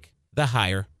will take the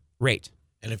higher rate.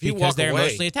 And if you because walk they're away,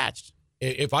 emotionally attached.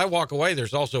 If I walk away,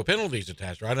 there's also penalties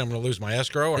attached, right? I'm going to lose my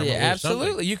escrow or I'm going to lose absolutely.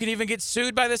 something. You could even get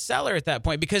sued by the seller at that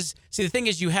point because, see, the thing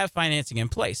is you have financing in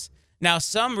place. Now,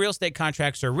 some real estate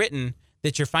contracts are written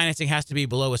that your financing has to be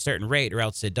below a certain rate or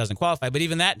else it doesn't qualify. But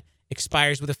even that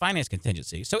expires with a finance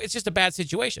contingency. So it's just a bad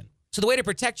situation. So the way to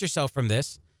protect yourself from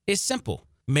this is simple.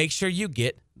 Make sure you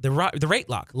get the rate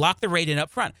lock. Lock the rate in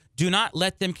up front. Do not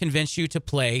let them convince you to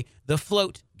play the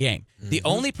float game. Mm-hmm. The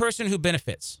only person who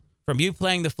benefits from you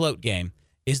playing the float game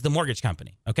is the mortgage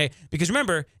company, okay? Because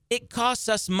remember, it costs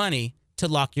us money to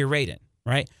lock your rate in,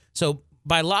 right? So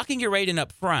by locking your rate in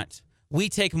up front, we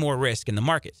take more risk in the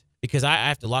market because I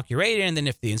have to lock your rate in, and then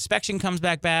if the inspection comes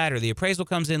back bad or the appraisal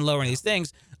comes in lower and these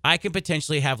things, I can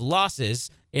potentially have losses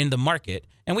in the market.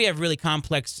 And we have really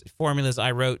complex formulas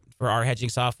I wrote for our hedging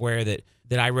software that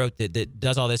I wrote that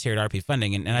does all this here at RP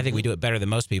Funding, and I think we do it better than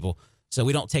most people. So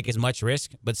we don't take as much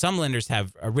risk, but some lenders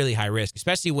have a really high risk,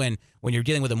 especially when you're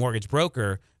dealing with a mortgage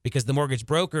broker, because the mortgage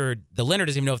broker, the lender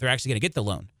doesn't even know if they're actually going to get the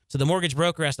loan. So the mortgage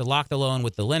broker has to lock the loan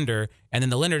with the lender, and then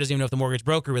the lender doesn't even know if the mortgage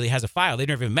broker really has a file. They've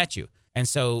never even met you. And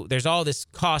so there's all this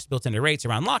cost built into rates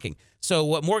around locking. So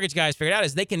what mortgage guys figured out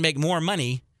is they can make more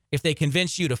money if they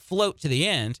convince you to float to the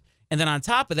end. And then on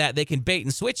top of that, they can bait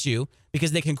and switch you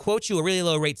because they can quote you a really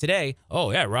low rate today.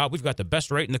 Oh, yeah, Rob, we've got the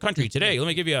best rate in the country today. Let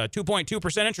me give you a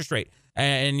 2.2% interest rate.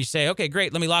 And you say, okay,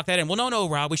 great, let me lock that in. Well, no,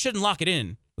 Rob, we shouldn't lock it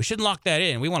in. We shouldn't lock that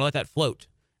in. We want to let that float.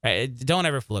 Right? Don't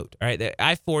ever float. All right?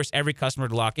 I force every customer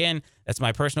to lock in. That's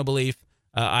my personal belief.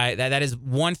 That is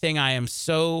one thing I am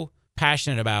so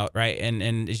passionate about, right?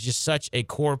 And it's just such a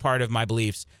core part of my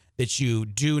beliefs that you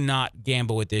do not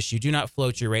gamble with this. You do not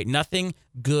float your rate. Nothing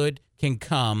good can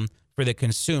come for the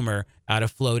consumer out of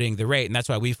floating the rate. And that's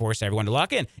why we force everyone to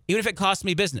lock in. Even if it costs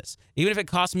me business, even if it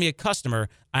costs me a customer,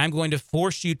 I'm going to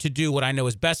force you to do what I know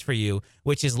is best for you,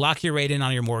 which is lock your rate in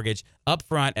on your mortgage up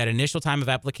front at initial time of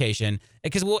application.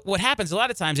 Because what happens a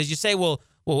lot of times is you say, well,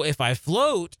 if I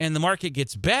float and the market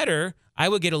gets better, I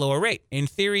would get a lower rate. In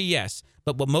theory, yes.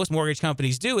 But what most mortgage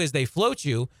companies do is they float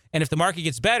you, and if the market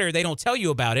gets better, they don't tell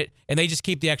you about it, and they just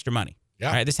keep the extra money. Yeah.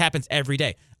 All right, this happens every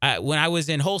day. When I was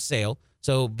in wholesale,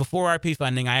 so before RP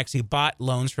funding, I actually bought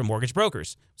loans from mortgage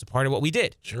brokers. It's a part of what we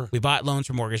did. Sure. We bought loans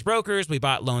from mortgage brokers. We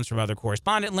bought loans from other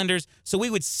correspondent lenders. So we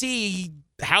would see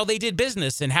how they did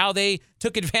business and how they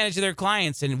took advantage of their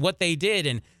clients and what they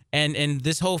did. And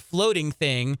this whole floating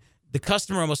thing, the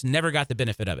customer almost never got the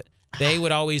benefit of it. They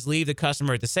would always leave the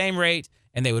customer at the same rate,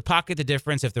 and they would pocket the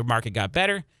difference if the market got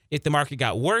better. If the market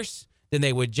got worse, then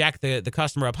they would jack the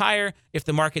customer up higher. If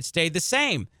the market stayed the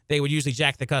same, they would usually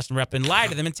jack the customer up and lie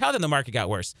to them and tell them the market got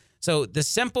worse. So the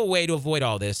simple way to avoid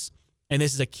all this, and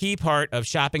this is a key part of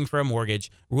shopping for a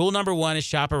mortgage, rule number 1 is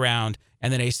shop around.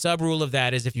 And then a sub-rule of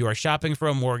that is if you are shopping for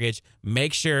a mortgage,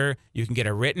 make sure you can get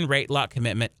a written rate lock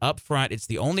commitment up front. It's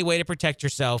the only way to protect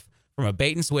yourself from a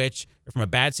bait and switch or from a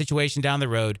bad situation down the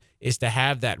road is to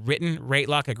have that written rate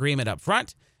lock agreement up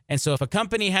front. And so if a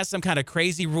company has some kind of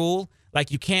crazy rule, like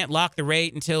you can't lock the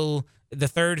rate until the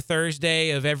third Thursday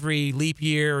of every leap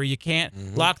year, or you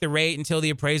can't lock the rate until the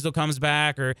appraisal comes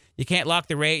back, or you can't lock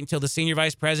the rate until the senior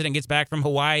vice president gets back from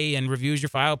Hawaii and reviews your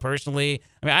file personally.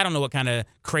 I mean, I don't know what kind of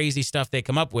crazy stuff they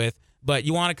come up with, but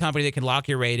you want a company that can lock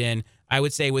your rate in, I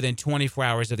would say within 24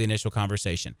 hours of the initial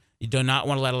conversation. You do not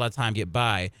want to let a lot of time get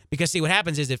by, because see, what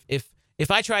happens is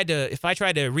if I tried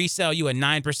to resell you a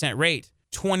 9% rate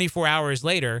 24 hours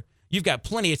later, you've got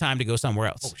plenty of time to go somewhere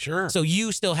else. Oh, sure. So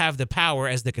you still have the power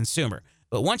as the consumer.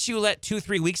 But once you let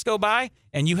 2-3 weeks go by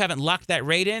and you haven't locked that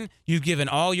rate in, you've given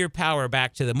all your power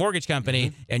back to the mortgage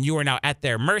company, and you are now at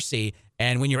their mercy.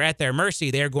 And when you're at their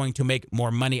mercy, they're going to make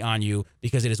more money on you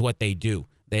because it is what they do.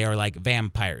 They are like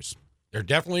vampires. They're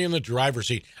definitely in the driver's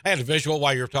seat. I had a visual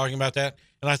while you were talking about that,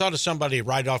 and I thought of somebody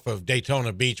right off of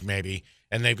Daytona Beach maybe,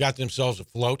 and they've got themselves a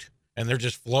float, and they're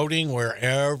just floating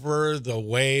wherever the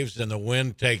waves and the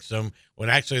wind takes them, when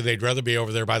actually they'd rather be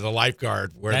over there by the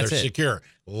lifeguard where they're secure.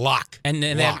 Lock. And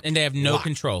they have no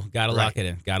control. Got to lock it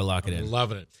in. Got to lock it in.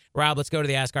 Loving it. Rob, let's go to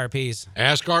the Ask RPs.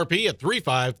 Ask RP at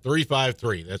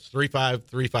 35353. That's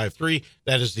 35353.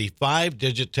 That is the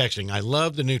 5-digit texting. I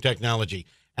love the new technology.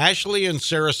 Ashley in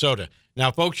Sarasota.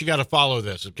 Now, folks, you got to follow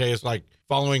this, okay? It's like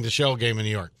following the Shell game in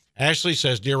New York. Ashley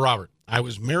says, Dear Robert, I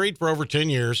was married for over 10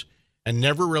 years and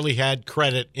never really had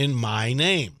credit in my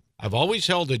name. I've always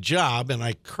held a job, and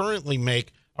I currently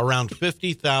make around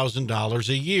 $50,000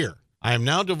 a year. I am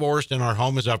now divorced, and our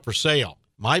home is up for sale.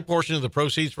 My portion of the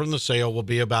proceeds from the sale will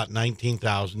be about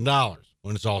 $19,000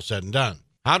 when it's all said and done.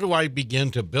 How do I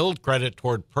begin to build credit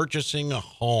toward purchasing a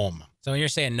home? So when you're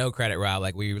saying no credit, Rob,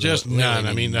 like we just none.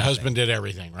 I mean, the husband did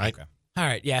everything, right? Okay. All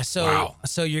right, yeah. So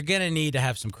so you're gonna need to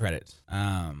have some credit.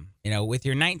 With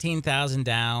your $19,000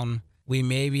 down, we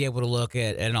may be able to look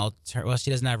at an alternative. Well, she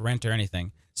doesn't have rent or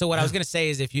anything. So what I was gonna say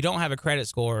is, if you don't have a credit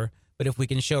score, but if we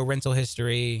can show rental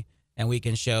history and we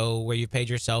can show where you paid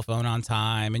your cell phone on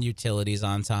time and utilities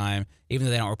on time, even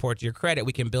though they don't report to your credit,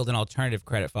 we can build an alternative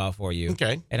credit file for you.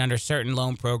 Okay. And under certain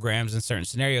loan programs and certain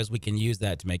scenarios, we can use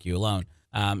that to make you a loan.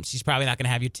 She's probably not going to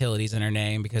have utilities in her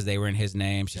name because they were in his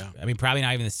name. I mean, probably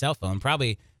not even the cell phone.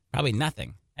 Probably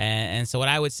nothing. And so what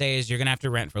I would say is you're going to have to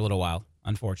rent for a little while,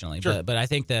 unfortunately. Sure. But I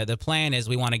think the plan is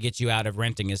we want to get you out of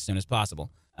renting as soon as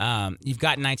possible. You've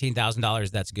got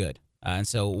 $19,000. That's good. And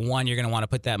so one, you're going to want to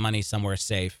put that money somewhere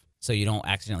safe so you don't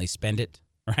accidentally spend it,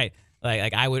 right?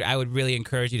 Like I would really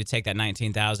encourage you to take that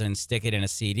 $19,000 and stick it in a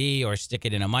CD or stick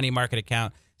it in a money market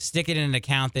account. Stick it in an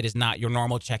account that is not your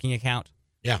normal checking account.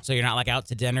 Yeah. So you're not like out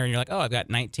to dinner and you're like, oh, I've got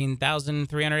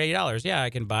 $19,380. Yeah, I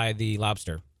can buy the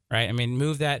lobster, right? I mean,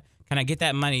 move that, kind of get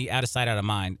that money out of sight, out of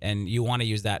mind. And you want to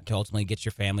use that to ultimately get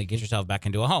your family, get yourself back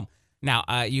into a home. Now,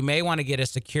 you may want to get a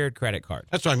secured credit card.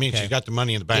 That's what I mean. Okay. She's got the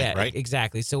money in the bank, right?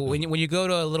 Exactly. So when you go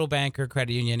to a little bank or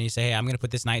credit union and you say, hey, I'm going to put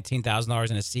this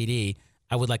 $19,000 in a CD,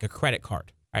 I would like a credit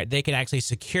card. All right, they can actually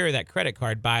secure that credit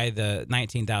card by the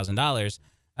 $19,000.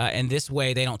 And this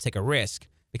way they don't take a risk,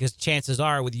 because chances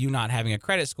are with you not having a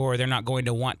credit score, they're not going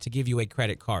to want to give you a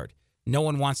credit card. No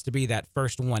one wants to be that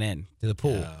first one in to the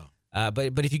pool. Yeah.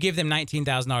 But if you give them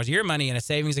 $19,000 of your money in a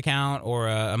savings account or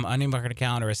a money market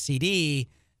account or a CD,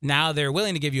 now they're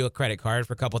willing to give you a credit card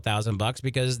for a couple $1,000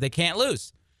 because they can't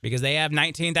lose, because they have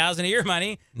 $19,000 of your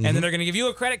money, and then they're going to give you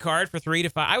a credit card for $3,000 to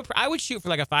 $5,000. I would shoot for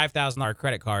like a $5,000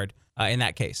 credit card in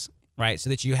that case, right? So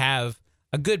that you have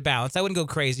a good balance. I wouldn't go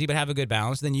crazy, but have a good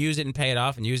balance. Then use it and pay it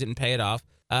off, and use it and pay it off.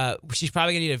 She's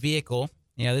probably going to need a vehicle.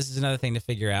 This is another thing to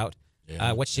figure out.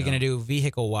 What's she going to do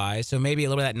vehicle-wise? So maybe a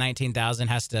little bit of that $19,000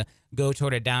 has to go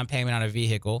toward a down payment on a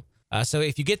vehicle. So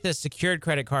if you get the secured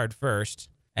credit card first,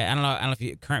 I don't know if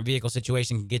your current vehicle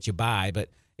situation can get you by, but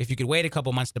if you could wait a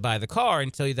couple months to buy the car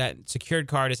until that secured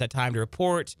card is that time to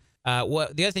report. The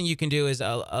other thing you can do is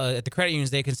at the credit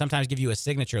unions, they can sometimes give you a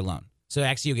signature loan. So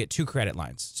actually you get 2 credit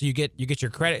lines. So you get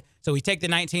your credit. So we take the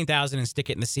 $19,000 and stick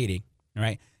it in the CD, all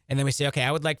right? And then we say, okay,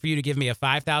 I would like for you to give me a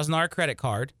 $5,000 credit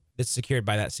card that's secured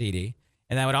by that CD.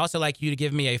 And I would also like you to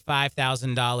give me a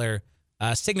 $5,000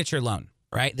 signature loan,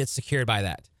 right, that's secured by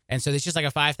that. And so it's just like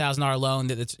a $5,000 loan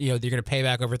that's you're going to pay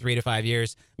back over 3 to 5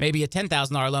 years. Maybe a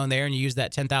 $10,000 loan there, and you use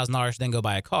that $10,000 to then go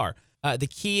buy a car. The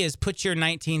key is put your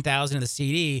 $19,000 in the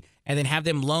CD and then have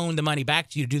them loan the money back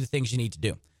to you to do the things you need to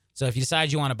do. So if you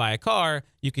decide you want to buy a car,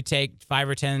 you could take 5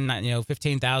 or 10,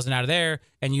 $15,000 out of there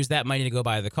and use that money to go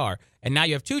buy the car. And now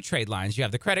you have 2 trade lines. You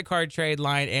have the credit card trade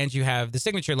line and you have the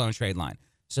signature loan trade line.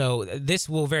 So this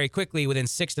will very quickly, within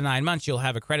 6 to 9 months, you'll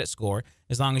have a credit score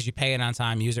as long as you pay it on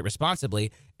time, use it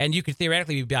responsibly, and you could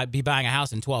theoretically be buying a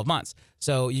house in 12 months.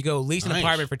 So you go lease an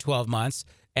apartment for 12 months,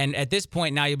 and at this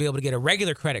point now you'll be able to get a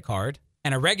regular credit card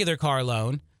and a regular car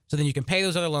loan. So then you can pay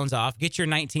those other loans off, get your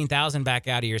 $19,000 back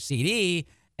out of your CD,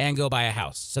 and go buy a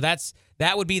house. So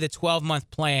that would be the 12-month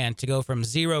plan to go from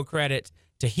 0 credit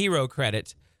to hero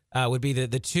credit. Would be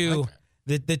the two. Okay.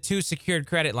 The 2 secured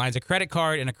credit lines, a credit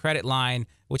card and a credit line,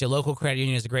 which a local credit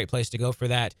union is a great place to go for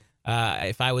that.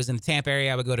 If I was in the Tampa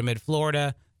area, I would go to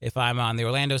Mid-Florida. If I'm on the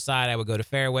Orlando side, I would go to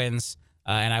Fairwinds,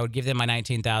 and I would give them my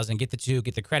 $19,000, get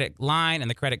the credit line and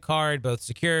the credit card, both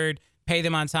secured, pay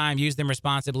them on time, use them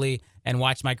responsibly, and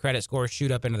watch my credit score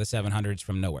shoot up into the 700s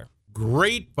from nowhere.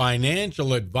 Great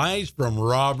financial advice from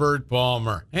Robert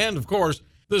Palmer. And, of course,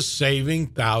 the Saving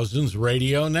Thousands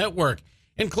Radio Network.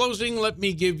 In closing, let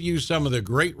me give you some of the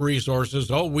great resources.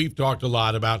 We've talked a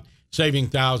lot about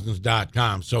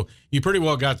savingthousands.com, so you pretty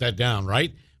well got that down,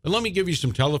 right? But let me give you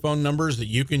some telephone numbers that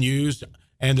you can use,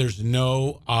 and there's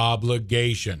no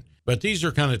obligation. But these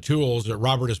are kind of tools that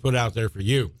Robert has put out there for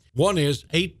you. One is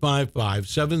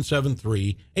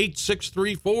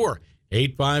 855-773-8634.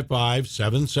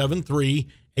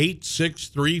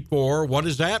 855-773-8634. What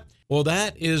is that? Well,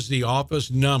 that is the office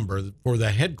number for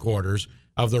the headquarters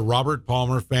of the Robert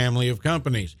Palmer family of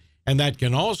companies. And that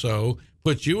can also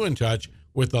put you in touch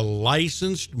with a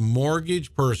licensed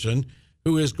mortgage person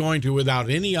who is going to, without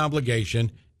any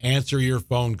obligation, answer your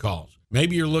phone calls.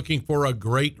 Maybe you're looking for a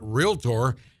great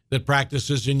realtor that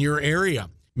practices in your area.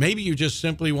 Maybe you just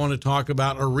simply want to talk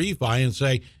about a refi and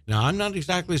say, now, I'm not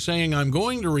exactly saying I'm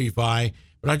going to refi,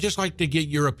 but I'd just like to get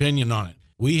your opinion on it.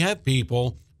 We have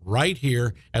people right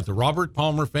here at the Robert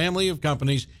Palmer family of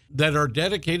companies that are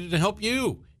dedicated to help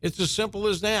you. It's as simple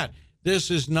as that. This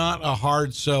is not a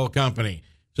hard sell company.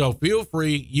 So feel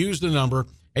free, use the number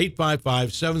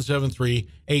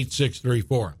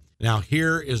 855-773-8634. Now,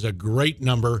 here is a great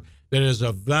number that is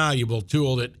a valuable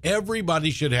tool that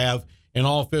everybody should have in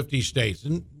all 50 states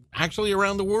and actually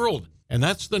around the world. And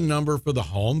that's the number for the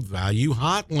Home Value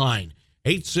Hotline,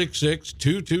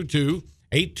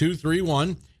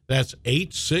 866-222-8231. That's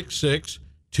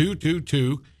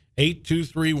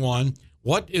 866-222-8231.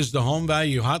 What is the Home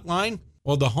Value Hotline?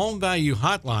 Well, the Home Value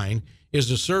Hotline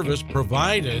is a service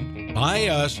provided by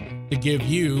us to give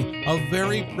you a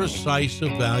very precise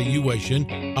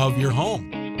evaluation of your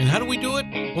home. And how do we do it?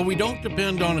 Well, we don't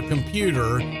depend on a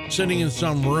computer sitting in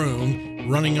some room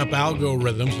running up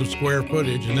algorithms of square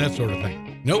footage and that sort of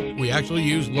thing. Nope, we actually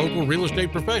use local real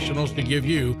estate professionals to give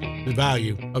you the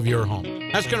value of your home.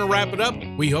 That's going to wrap it up.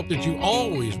 We hope that you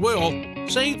always will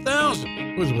save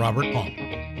thousands with Robert Palmer.